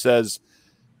now that says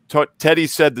Teddy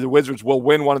said the Wizards will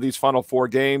win one of these final 4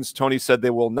 games. Tony said they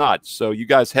will not. So you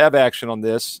guys have action on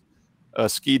this.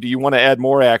 Ski, do you want to add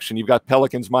more action? You've got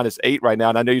Pelicans -8 right now,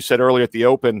 and I know you said earlier at the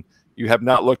Open you have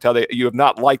not liked how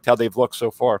they've looked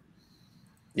so far.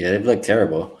 Yeah, they've looked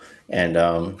terrible, and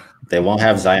they won't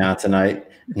have Zion tonight.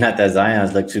 Not that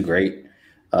Zion's looked too great,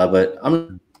 but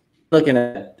I've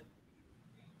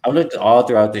looked all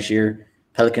throughout this year.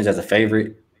 Pelicans as a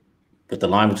favorite, with the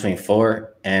line between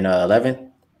 4 and 11.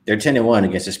 They're 10-1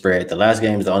 against the spread. The last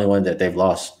game is the only one that they've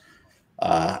lost.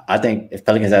 I think if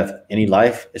Pelicans have any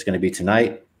life, it's going to be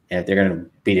tonight. And if they're going to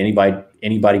beat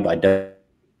anybody by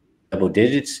double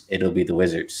digits, it'll be the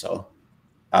Wizards. So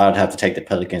I'd have to take the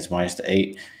Pelicans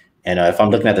 -8. And if I'm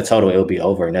looking at the total, it'll be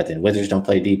over and nothing. Wizards don't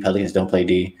play D. Pelicans don't play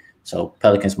D. So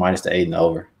Pelicans -8 and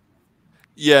over.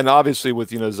 Yeah, and obviously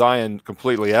with Zion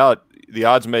completely out, the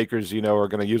odds makers are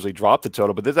going to usually drop the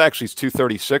total. But this actually is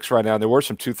 236 right now. And there were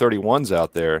some 231s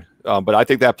out there, but I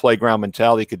think that playground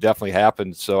mentality could definitely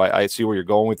happen. So I see where you're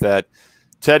going with that,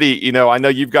 Teddy. I know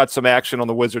you've got some action on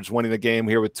the Wizards winning the game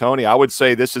here with Tony. I would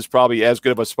say this is probably as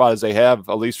good of a spot as they have,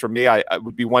 at least for me. I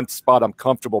would be one spot I'm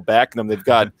comfortable backing them. They've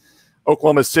got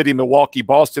Oklahoma City, Milwaukee,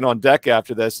 Boston on deck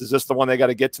after this. Is this the one they got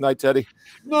to get tonight, Teddy?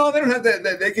 No, they don't have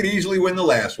that. They could easily win the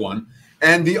last one.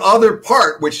 And the other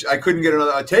part, which I couldn't get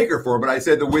a taker for, but I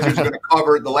said the Wizards are going to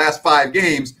cover the last 5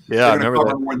 games. Yeah, they're going to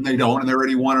cover more than they don't, and they're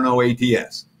already 1-0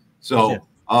 ATS. So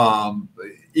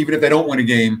even if they don't win a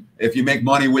game, if you make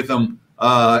money with them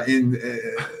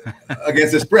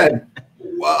against the spread,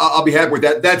 I'll be happy with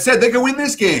that. That said, they can win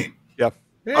this game. Yep.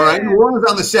 All right, New Orleans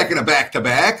on the second of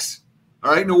back-to-backs.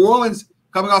 All right, New Orleans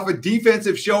coming off a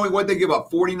defensive showing. What they give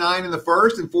up, 49 in the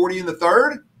first and 40 in the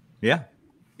third? Yeah.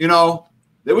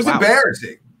 It was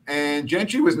embarrassing, and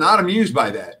Gentry was not amused by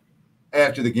that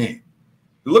after the game.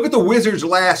 Look at the Wizards'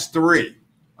 last 3.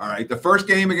 All right, the first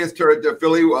game against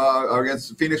Philly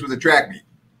against Phoenix was a track meet.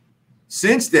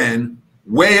 Since then,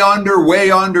 way under.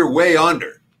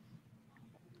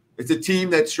 It's a team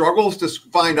that struggles to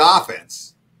find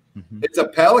offense. Mm-hmm. It's a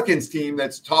Pelicans team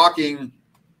that's talking,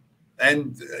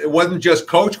 and it wasn't just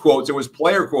coach quotes; it was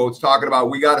player quotes talking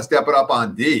about we got to step it up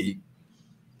on D.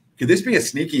 Could this be a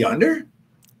sneaky under?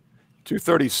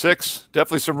 236,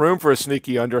 definitely some room for a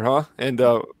sneaky under, huh? And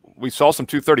we saw some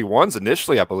 231s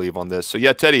initially, I believe, on this. So,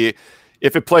 yeah, Teddy,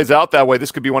 if it plays out that way,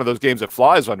 this could be one of those games that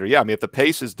flies under. Yeah, I mean, if the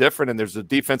pace is different and there's a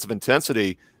defensive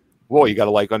intensity, whoa, you got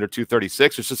to like under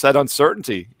 236. It's just that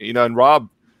uncertainty. And Rob,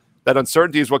 that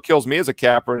uncertainty is what kills me as a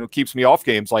capper and it keeps me off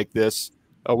games like this.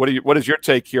 What is your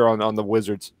take here on the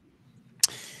Wizards?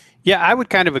 Yeah, I would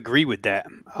kind of agree with that.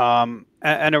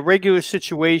 In a regular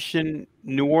situation,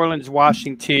 New Orleans,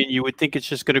 Washington, you would think it's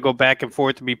just going to go back and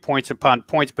forth to be points upon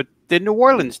points. But the New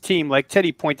Orleans team, like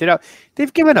Teddy pointed out,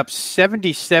 they've given up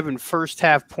 77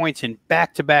 first-half points in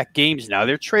back-to-back games now.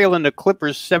 They're trailing the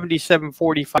Clippers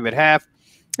 77-45 at half,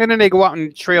 and then they go out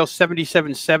and trail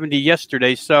 77-70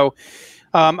 yesterday. So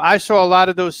I saw a lot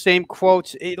of those same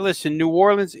quotes. Hey, listen, New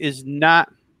Orleans is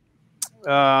not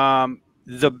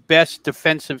the best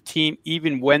defensive team,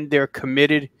 even when they're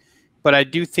committed. But I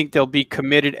do think they'll be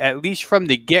committed at least from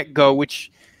the get-go,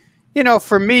 which,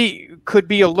 for me, could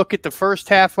be a look at the first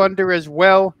half under as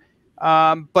well.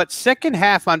 But second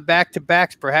half on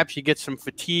back-to-backs, perhaps you get some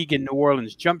fatigue in New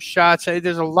Orleans jump shots.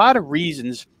 There's a lot of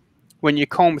reasons when you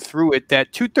comb through it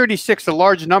that 236 is a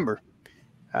large number.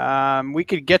 We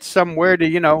could get somewhere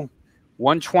to,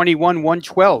 121,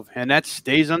 112, and that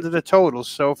stays under the total.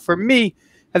 So for me,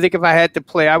 I think if I had to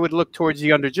play, I would look towards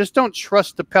the under. Just don't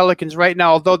trust the Pelicans right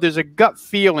now, although there's a gut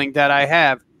feeling that I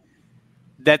have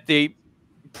that they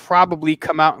probably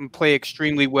come out and play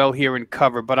extremely well here and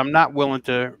cover, but I'm not willing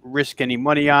to risk any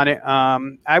money on it.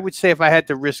 I would say if I had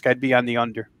to risk, I'd be on the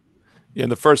under. In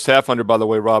the first half under, by the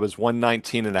way, Rob, is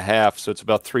 119.5, so it's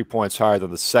about 3 points higher than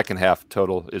the second half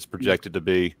total is projected to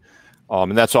be.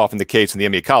 And that's often the case in the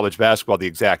NBA. College basketball, the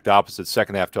exact opposite.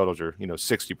 Second half totals are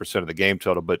 60% of the game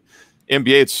total, but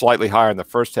NBA it's slightly higher in the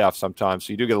first half sometimes,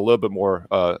 so you do get a little bit more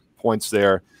points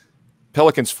there.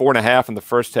 Pelicans 4.5 in the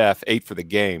first half, 8 for the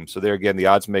game. So there again, the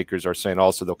odds makers are saying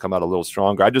also they'll come out a little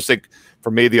stronger. I just think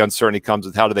for me the uncertainty comes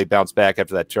with how do they bounce back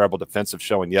after that terrible defensive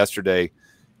showing yesterday.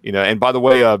 And by the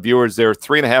way, viewers, they're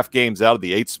 3.5 games out of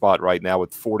the 8th spot right now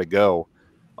with 4 to go.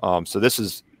 So this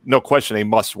is no question a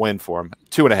must win for them.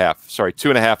 2.5. Sorry,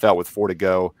 2.5 out with 4 to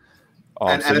go.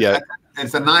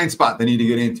 It's a 9 spot they need to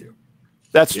get into.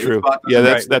 That's true. Yeah,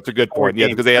 that's a good point. Yeah,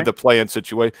 because they had the play-in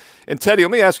situation. And Teddy,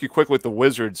 let me ask you quickly with the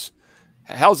Wizards.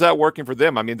 How's that working for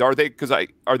them? I mean, are they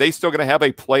still going to have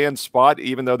a play-in spot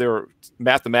even though they're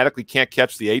mathematically can't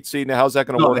catch the 8th seed? Now, how's that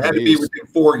going to work? They had to be within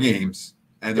 4 games,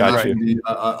 and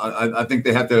I think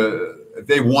they have to. If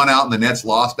they won out and the Nets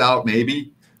lost out,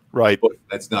 maybe. Right. But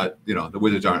that's not. The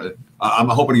Wizards aren't. I'm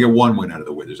hoping to get 1 win out of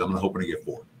the Wizards. I'm hoping to get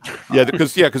 4. Yeah,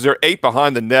 because they're 8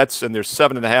 behind the Nets and they're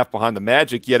 7.5 behind the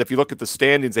Magic. Yet, if you look at the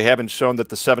standings, they haven't shown that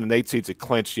the 7 and 8 seeds are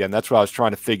clinched yet. And that's what I was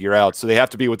trying to figure out. So they have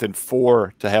to be within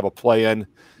 4 to have a play-in,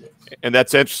 and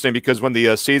that's interesting because when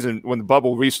the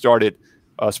bubble restarted,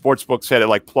 sportsbooks had it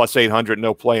like plus 800,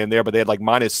 no play-in there, but they had like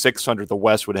minus 600. The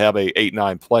West would have a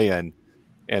 8-9 play-in,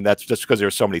 and that's just because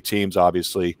there's so many teams,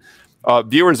 obviously.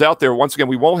 Viewers out there, once again,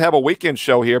 we won't have a weekend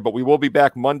show here, but we will be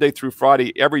back Monday through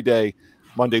Friday, every day,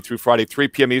 Monday through Friday, 3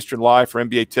 p.m. Eastern live for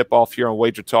NBA tip-off here on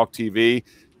WagerTalk TV.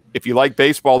 If you like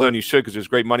baseball, then you should, because there's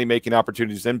great money-making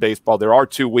opportunities in baseball. There are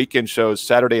 2 weekend shows,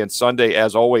 Saturday and Sunday,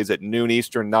 as always, at noon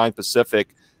Eastern, 9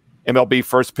 Pacific. MLB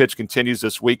First Pitch continues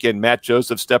this weekend. Matt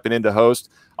Joseph stepping in to host.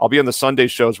 I'll be on the Sunday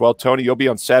show as well. Tony, you'll be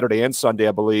on Saturday and Sunday,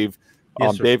 I believe.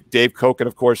 Yes, Dave Koken,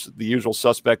 of course, the usual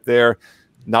suspect there.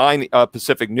 9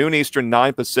 Pacific, noon Eastern,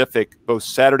 9 Pacific, both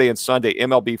Saturday and Sunday,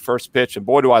 MLB First Pitch. And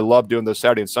boy, do I love doing those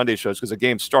Saturday and Sunday shows because the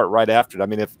games start right after it. I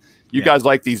mean, if you guys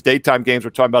like these daytime games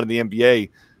we're talking about in the NBA,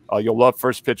 you'll love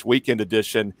First Pitch Weekend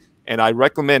Edition. And I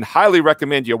highly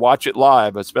recommend you watch it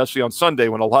live, especially on Sunday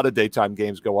when a lot of daytime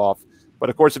games go off. But,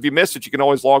 of course, if you missed it, you can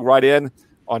always log right in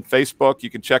on Facebook.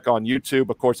 You can check on YouTube.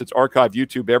 Of course, it's archived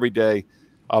YouTube every day.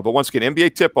 But once again,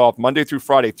 NBA tip-off Monday through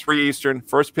Friday, 3 Eastern.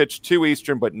 First Pitch, 2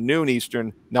 Eastern, but noon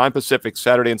Eastern, 9 Pacific,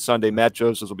 Saturday and Sunday. Matt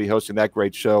Josephs will be hosting that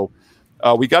great show.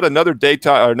 We got another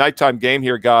nighttime game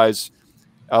here, guys.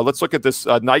 Let's look at this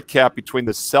nightcap between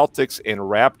the Celtics and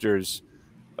Raptors.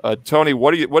 Tony,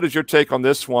 what is your take on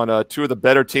this one? 2 of the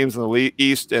better teams in the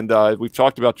East, and we've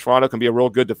talked about Toronto can be a real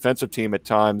good defensive team at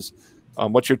times.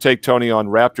 What's your take, Tony, on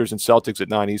Raptors and Celtics at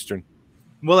 9 Eastern?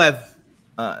 Well,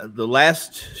 the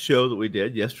last show that we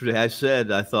did yesterday, I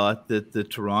said I thought that the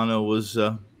Toronto was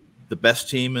the best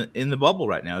team in the bubble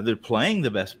right now. They're playing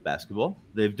the best basketball.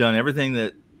 They've done everything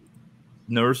that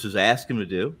Nurse has asked them to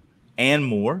do and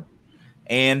more.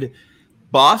 And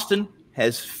Boston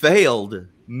has failed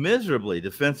miserably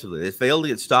defensively. They failed to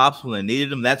get stops when they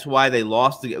needed them. That's why they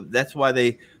lost. That's why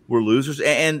they were losers.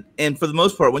 And for the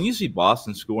most part, when you see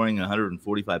Boston scoring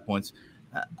 145 points,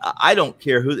 I don't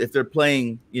care if they're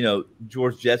playing,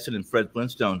 George Jetson and Fred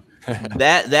Flintstone.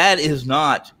 that is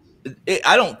not.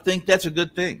 I don't think that's a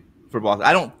good thing for Boston.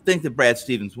 I don't think that Brad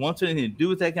Stevens wants anything to do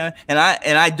with that kind of. And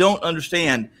I don't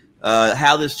understand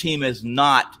how this team is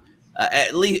not.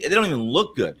 At least they don't even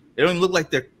look good. They don't even look like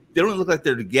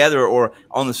they're together or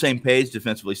on the same page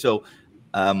defensively. So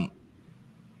I'm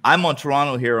on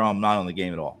Toronto here. I'm not on the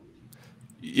game at all.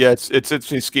 Yeah, it's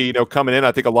interesting, Ski. Coming in,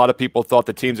 I think a lot of people thought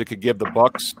the teams that could give the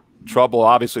Bucks trouble,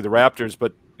 obviously the Raptors,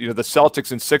 but the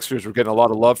Celtics and Sixers were getting a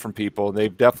lot of love from people, and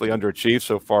they've definitely underachieved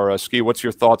so far. Ski, what's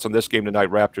your thoughts on this game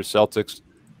tonight, Raptors Celtics?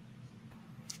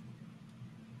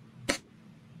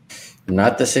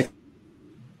 Not the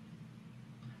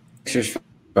Sixers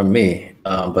for me,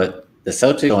 but the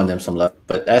Celtics on them some love.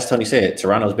 But as Tony said,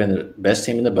 Toronto's been the best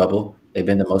team in the bubble. They've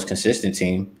been the most consistent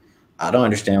team. I don't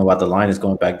understand why the line is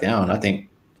going back down. I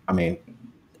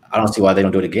don't see why they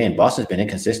don't do it again. Boston's been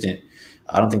inconsistent.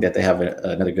 I don't think that they have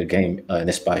another good game in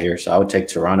this spot here. So I would take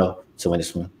Toronto to win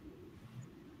this one.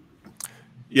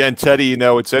 Yeah, and Teddy,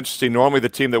 it's interesting. Normally the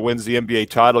team that wins the NBA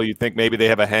title, you'd think maybe they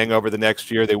have a hangover the next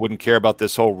year. They wouldn't care about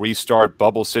this whole restart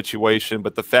bubble situation.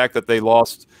 But the fact that they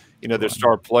lost, their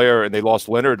star player and they lost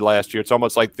Leonard last year, it's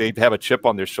almost like they have a chip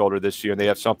on their shoulder this year and they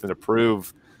have something to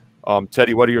prove.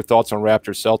 Teddy, what are your thoughts on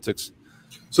Raptors Celtics?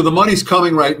 So the money's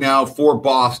coming right now for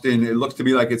Boston. It looks to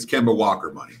be like it's Kemba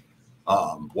Walker money.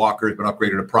 Walker has been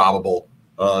upgraded to probable.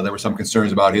 There were some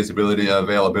concerns about his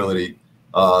availability.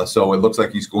 So it looks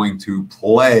like he's going to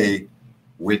play,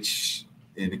 which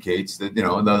indicates that,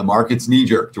 the market's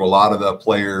knee-jerk to a lot of the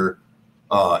player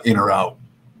in or out.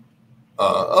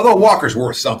 Although Walker's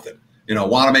worth something.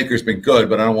 Wanamaker's been good,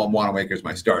 but I don't want Wanamaker as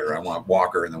my starter. I want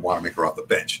Walker and then Wanamaker off the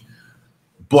bench.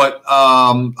 But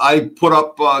I put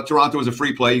up Toronto as a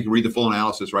free play. You can read the full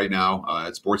analysis right now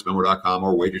at sportsmemo.com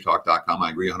or wagertalk.com. I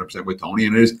agree 100% with Tony,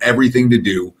 and it has everything to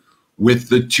do with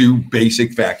the two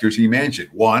basic factors he mentioned.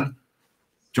 One,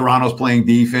 Toronto's playing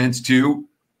defense. Two,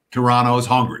 Toronto's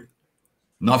hungry.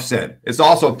 Enough said. It's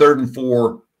also third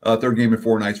game in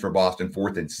 4 nights for Boston,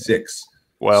 4th and 6.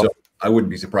 Well, so I wouldn't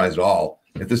be surprised at all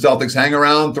if the Celtics hang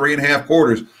around 3.5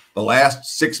 quarters. The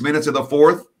last 6 minutes of the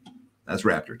fourth, that's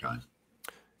Raptor time.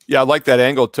 Yeah, I like that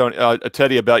angle, Tony,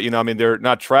 Teddy, about, they're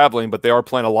not traveling, but they are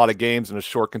playing a lot of games in a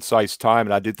short, concise time.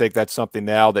 And I do think that's something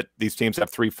now that these teams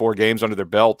have 3-4 games under their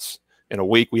belts in a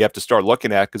week we have to start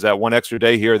looking at, because that one extra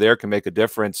day here or there can make a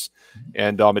difference.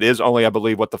 And it is only, I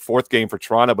believe, the 4th game for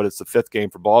Toronto, but it's the 5th game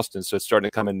for Boston. So it's starting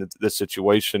to come into this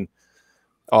situation.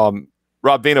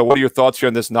 Rob Vina, what are your thoughts here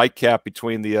on this nightcap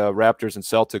between the Raptors and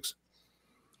Celtics?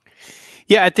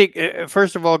 Yeah, I think,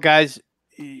 first of all, guys,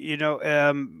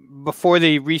 before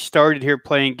they restarted here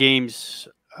playing games,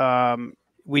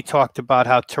 we talked about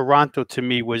how Toronto, to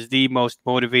me, was the most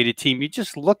motivated team. You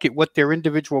just look at what their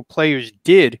individual players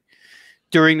did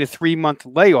during the 3-month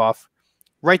layoff,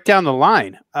 right down the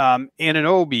line.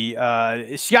 Anunoby,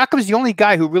 Siakam's the only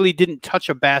guy who really didn't touch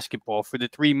a basketball for the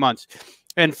 3 months.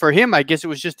 And for him, I guess it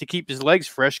was just to keep his legs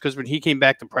fresh, because when he came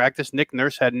back to practice, Nick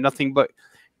Nurse had nothing but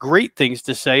great things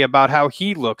to say about how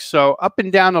he looks. So up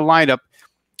and down the lineup,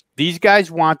 these guys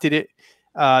wanted it.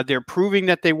 They're proving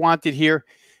that they want it here.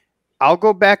 I'll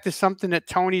go back to something that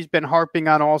Tony's been harping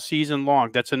on all season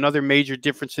long. That's another major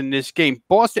difference in this game.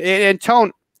 Boston and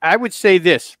Tone, I would say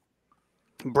this.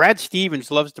 Brad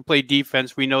Stevens loves to play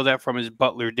defense. We know that from his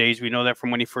Butler days. We know that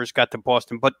from when he first got to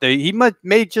Boston. But he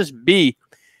may just be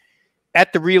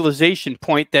at the realization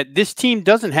point that this team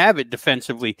doesn't have it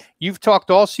defensively. You've talked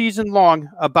all season long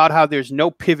about how there's no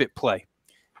pivot play.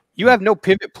 You have no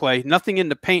pivot play, nothing in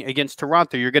the paint against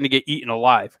Toronto, you're going to get eaten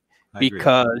alive,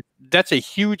 because that's a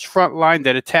huge front line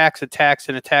that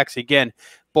attacks again.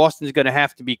 Boston's going to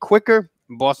have to be quicker.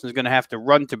 Boston's going to have to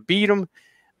run to beat them.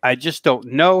 I just don't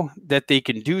know that they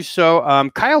can do so.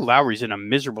 Kyle Lowry's in a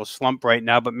miserable slump right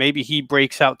now, but maybe he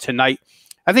breaks out tonight.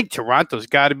 I think Toronto's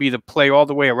got to be the play all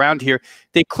the way around here.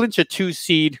 They clinch a 2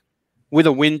 seed with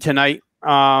a win tonight.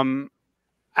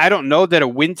 I don't know that a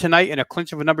win tonight and a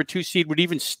clinch of a number 2 seed would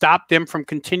even stop them from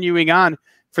continuing on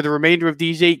for the remainder of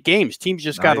these 8 games. Teams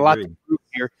just got a lot to prove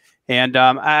here. And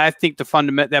I think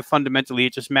fundamentally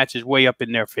it just matches way up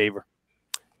in their favor.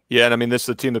 Yeah, and this is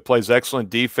a team that plays excellent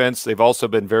defense. They've also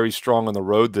been very strong on the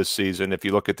road this season. If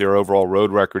you look at their overall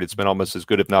road record, it's been almost as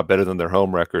good, if not better, than their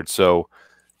home record. So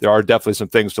there are definitely some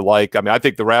things to like. I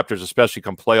think the Raptors, especially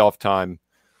come playoff time,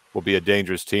 will be a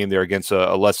dangerous team. They're against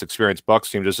a less experienced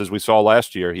Bucks team, just as we saw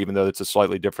last year, even though it's a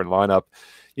slightly different lineup.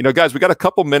 Guys, we got a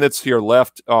couple minutes here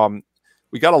left.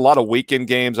 We got a lot of weekend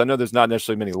games. I know there's not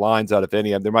necessarily many lines out of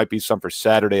any. There might be some for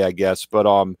Saturday, I guess. But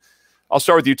I'll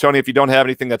start with you, Tony. If you don't have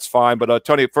anything, that's fine. But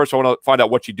Tony, first I want to find out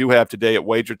what you do have today at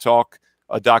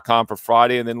WagerTalk.com for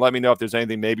Friday, and then let me know if there's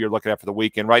anything maybe you're looking at for the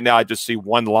weekend. Right now, I just see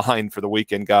one line for the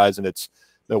weekend, guys, and it's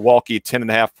Milwaukee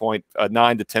 10.5 point,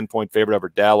 9 to 10 point favorite over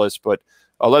Dallas. But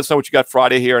let us know what you got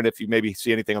Friday here, and if you maybe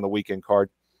see anything on the weekend card.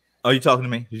 Oh, you talking to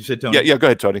me? You said Tony? Yeah, go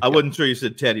ahead, Tony. I wasn't sure you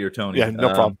said Teddy or Tony. Yeah,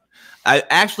 no problem. I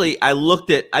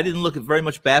didn't look at very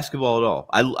much basketball at all.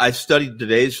 I studied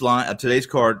today's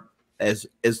card as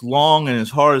long and as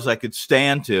hard as I could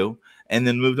stand to, and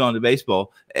then moved on to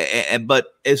baseball. But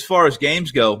as far as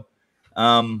games go,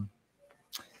 I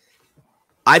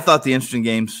thought the intriguing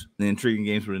games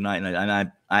were tonight,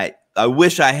 and I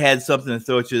wish I had something to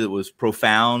throw at you that was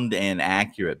profound and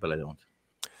accurate, but I don't.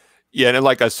 Yeah, and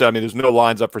like I said, there's no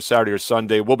lines up for Saturday or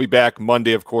Sunday. We'll be back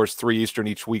Monday, of course, 3 Eastern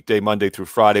each weekday, Monday through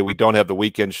Friday. We don't have the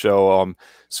weekend show.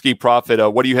 Ski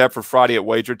Profit, what do you have for Friday at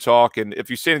Wager Talk? And if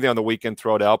you see anything on the weekend,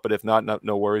 throw it out. But if not,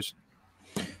 no worries.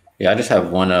 Yeah, I just have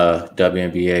one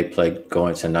WNBA play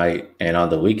going tonight. And on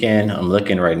the weekend, I'm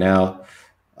looking right now.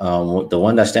 The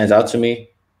one that stands out to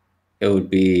me, it would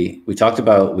be, we talked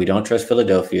about we don't trust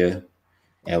Philadelphia,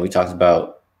 and we talked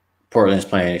about Portland's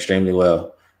playing extremely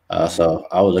well. So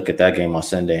I would look at that game on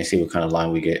Sunday and see what kind of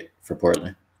line we get for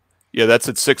Portland. Yeah, that's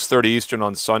at 6:30 Eastern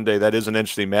on Sunday. That is an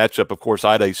interesting matchup. Of course,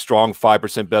 I had a strong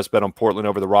 5% best bet on Portland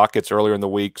over the Rockets earlier in the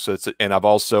week. And I've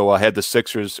also had the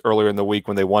Sixers earlier in the week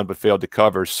when they won but failed to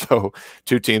cover. So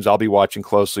 2 teams I'll be watching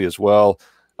closely as well.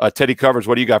 Teddy Covers,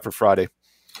 what do you got for Friday?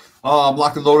 I'm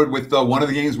locked and loaded with one of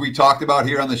the games we talked about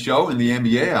here on the show in the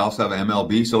NBA. I also have an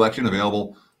MLB selection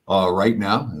available right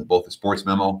now, both the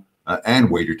Sportsmemo and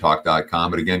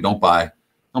WagerTalk.com. But again, don't buy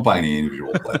any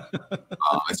individual play.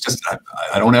 It's just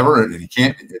I don't ever. You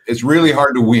can't. It's really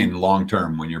hard to win long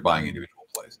term when you're buying individual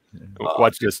plays.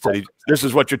 Watch this, Teddy. This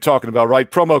is what you're talking about, right?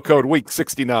 Promo code week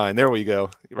 69. There we go.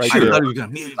 Right there. I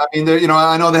mean,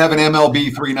 I know they have an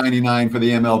MLB $3.99 for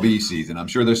the MLB season. I'm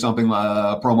sure there's something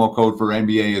promo code for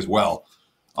NBA as well.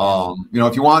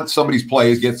 If you want somebody's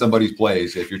plays, get somebody's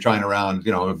plays. If you're trying around,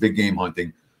 big game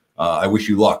hunting, I wish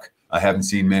you luck. I haven't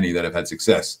seen many that have had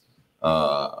success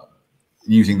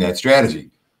using that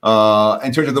strategy.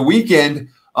 In terms of the weekend,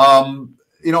 I'm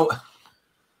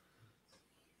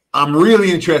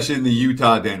really interested in the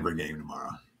Utah-Denver game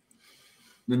tomorrow.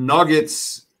 The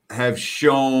Nuggets have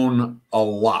shown a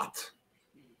lot.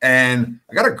 And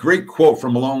I got a great quote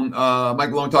from Malone. Mike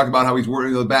Malone talked about how he's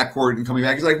worried the backcourt and coming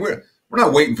back. He's like, we're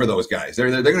not waiting for those guys.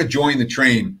 They're going to join the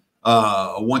train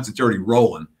once it's already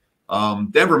rolling.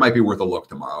 Denver might be worth a look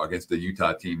tomorrow against the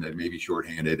Utah team that may be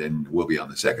shorthanded and will be on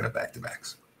the second of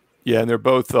back-to-backs. Yeah, and they're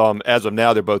both, as of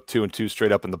now, they're both 2-2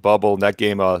 straight up in the bubble. And that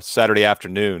game Saturday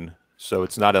afternoon. So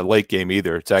it's not a late game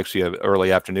either. It's actually an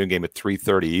early afternoon game at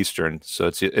 3:30 Eastern. So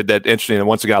it's that interesting. And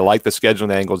once again, I like the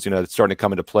scheduling angles. It's starting to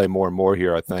come into play more and more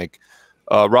here, I think.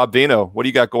 Rob Vino, what do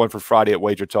you got going for Friday at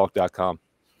WagerTalk.com?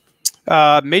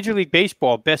 Major League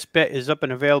Baseball, best bet is up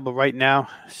and available right now.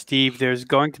 Steve, there's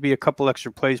going to be a couple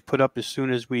extra plays put up as soon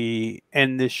as we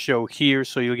end this show here.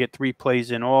 So you'll get 3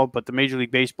 plays in all. But the Major League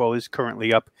Baseball is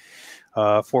currently up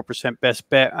 4% best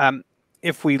bet.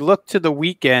 If we look to the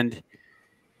weekend,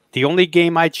 the only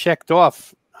game I checked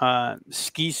off,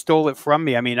 Ski stole it from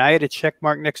me. I mean, I had a check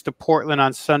mark next to Portland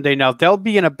on Sunday. Now, they'll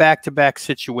be in a back-to-back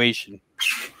situation.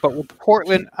 But with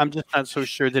Portland, I'm just not so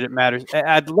sure that it matters.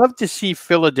 I'd love to see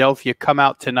Philadelphia come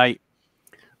out tonight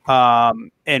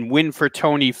and win for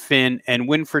Tony Finn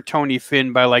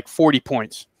by like 40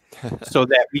 points so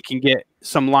that we can get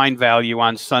some line value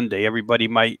on Sunday. Everybody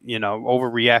might,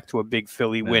 overreact to a big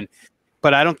Philly win.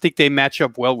 But I don't think they match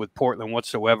up well with Portland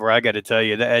whatsoever. I got to tell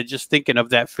you that just thinking of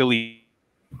that Philly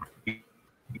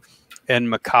and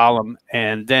McCollum,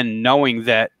 and then knowing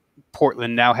that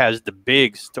Portland now has the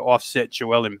bigs to offset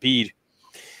Joel Embiid,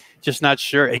 just not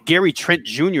sure. Gary Trent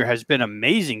Jr. has been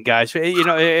amazing, guys.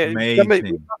 Amazing. We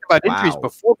talked about injuries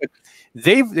before, but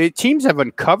the teams have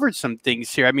uncovered some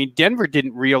things here. I mean, Denver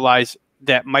didn't realize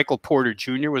that Michael Porter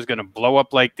Jr. was going to blow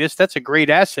up like this. That's a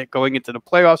great asset going into the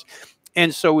playoffs.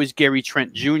 And so is Gary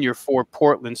Trent Jr. for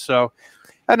Portland. So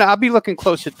I'll be looking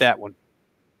close at that one.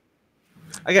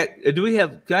 Can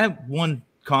I have one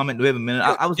comment? Do we have a minute?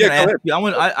 I was going to ask you.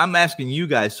 I'm asking you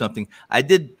guys something. I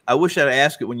wish I'd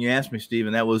asked it when you asked me, Steve,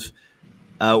 and that was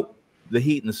the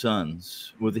Heat and the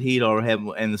Suns. With the Heat already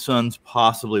having, and the Suns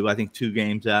possibly, I think, 2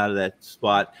 games out of that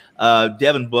spot.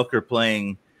 Devin Booker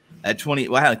playing at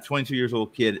 22 years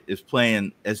old kid is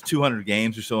playing as 200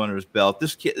 games or so under his belt.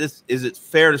 This kid, is it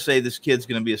fair to say this kid's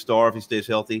going to be a star if he stays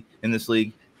healthy in this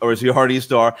league, or is he already a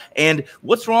star? And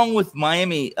what's wrong with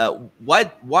Miami?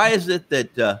 Why is it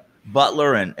that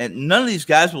Butler and none of these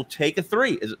guys will take a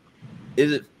 3?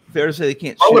 Is it fair to say they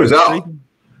can't? Butler's out.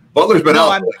 Butler's been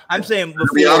out. I'm saying he'll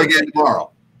be out again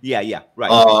tomorrow. Yeah,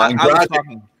 right.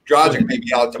 Dragic may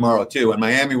be out tomorrow too. And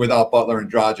Miami without Butler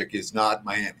and Dragic is not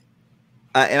Miami.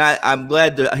 And I'm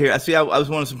glad to hear. I was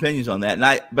wanting some opinions on that.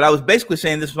 But I was basically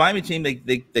saying this Miami team,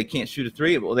 they can't shoot a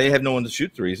 3. Well, they have no one to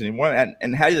shoot 3s anymore.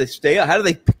 And how do they stay up? How do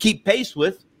they keep pace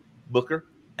with Booker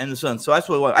and the Suns? So that's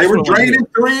what they were draining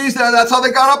 3s. That's how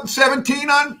they got up 17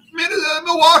 on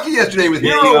Milwaukee yesterday with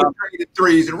Hero draining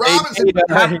 3s and Robinson.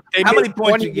 How many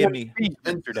points you give me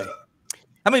yesterday?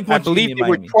 How many points? I believe they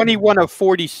were 21 of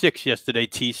 46 yesterday.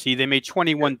 TC. They made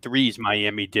 21 threes.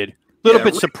 Miami did. A little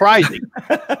bit surprising.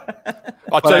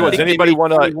 I'll tell you what. Does anybody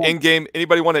want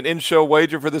an in-show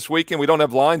wager for this weekend? We don't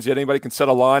have lines yet. Anybody can set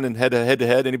a line and head to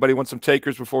head. Anybody want some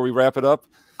takers before we wrap it up?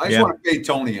 I just want to fade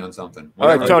Tony on something. All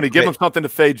right, Tony, give him something to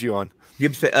fade you on.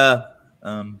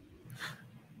 How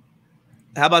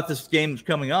about this game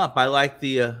coming up? I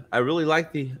really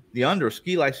like the under.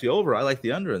 Ski likes the over. I like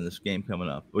the under in this game coming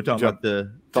up. We're talking about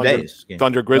today's game.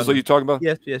 Thunder Grizzly. You talking about?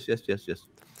 Yes.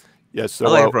 Yes, so I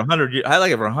like it for 100. I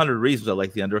like it for 100 reasons. I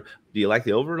like the under. Do you like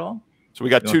the over at all? So we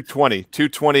got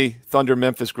 220 Thunder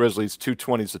Memphis Grizzlies.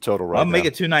 220 is the total right now. I'll make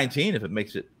it 219 if it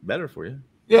makes it better for you.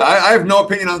 Yeah, I have no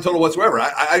opinion on the total whatsoever.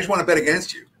 I just want to bet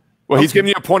against you. Well, he's giving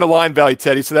you a point of line value,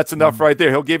 Teddy, so that's enough right there.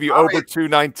 He'll give you over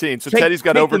 219. So Teddy's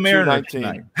got over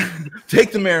 219.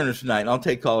 Take the Mariners tonight, and I'll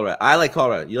take Colorado. I like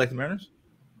Colorado. You like the Mariners?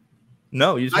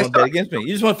 No, you just want to bet against me.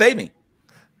 You just want to fade me.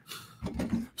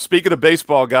 speaking of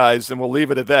baseball, guys, and we'll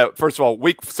leave it at that. First of all,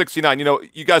 week 69,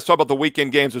 you guys talk about the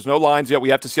weekend games. There's no lines yet. We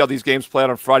have to see how these games play out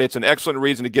on Friday. It's an excellent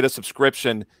reason to get a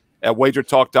subscription at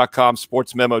WagerTalk.com,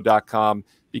 SportsMemo.com,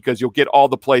 because you'll get all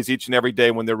the plays each and every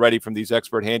day when they're ready from these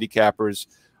expert handicappers.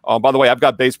 By the way, I've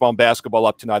got baseball and basketball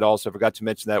up tonight also. I forgot to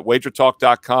mention that.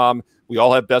 WagerTalk.com. We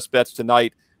all have best bets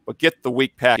tonight, but get the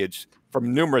week package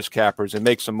from numerous cappers and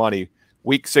make some money.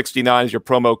 Week 69 is your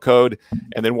promo code.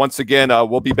 And then once again,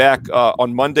 we'll be back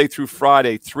on Monday through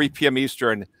Friday, 3 p.m.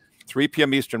 Eastern,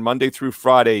 Monday through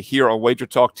Friday here on Wager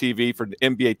Talk TV for the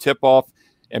NBA tip-off.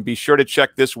 And be sure to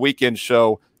check this weekend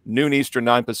show, noon Eastern,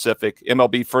 9 Pacific.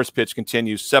 MLB First Pitch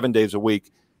continues 7 days a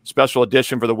week. Special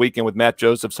edition for the weekend with Matt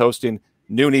Josephs hosting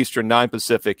noon Eastern, 9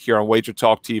 Pacific here on Wager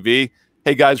Talk TV.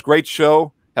 Hey, guys, great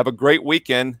show. Have a great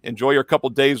weekend. Enjoy your couple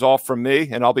days off from me,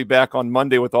 and I'll be back on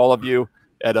Monday with all of you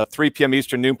at 3 p.m.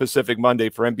 Eastern, noon Pacific Monday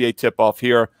for NBA tip-off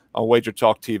here on Wager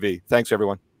Talk TV. Thanks,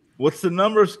 everyone. What's the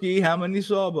number, Ski? How many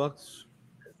Sawbucks?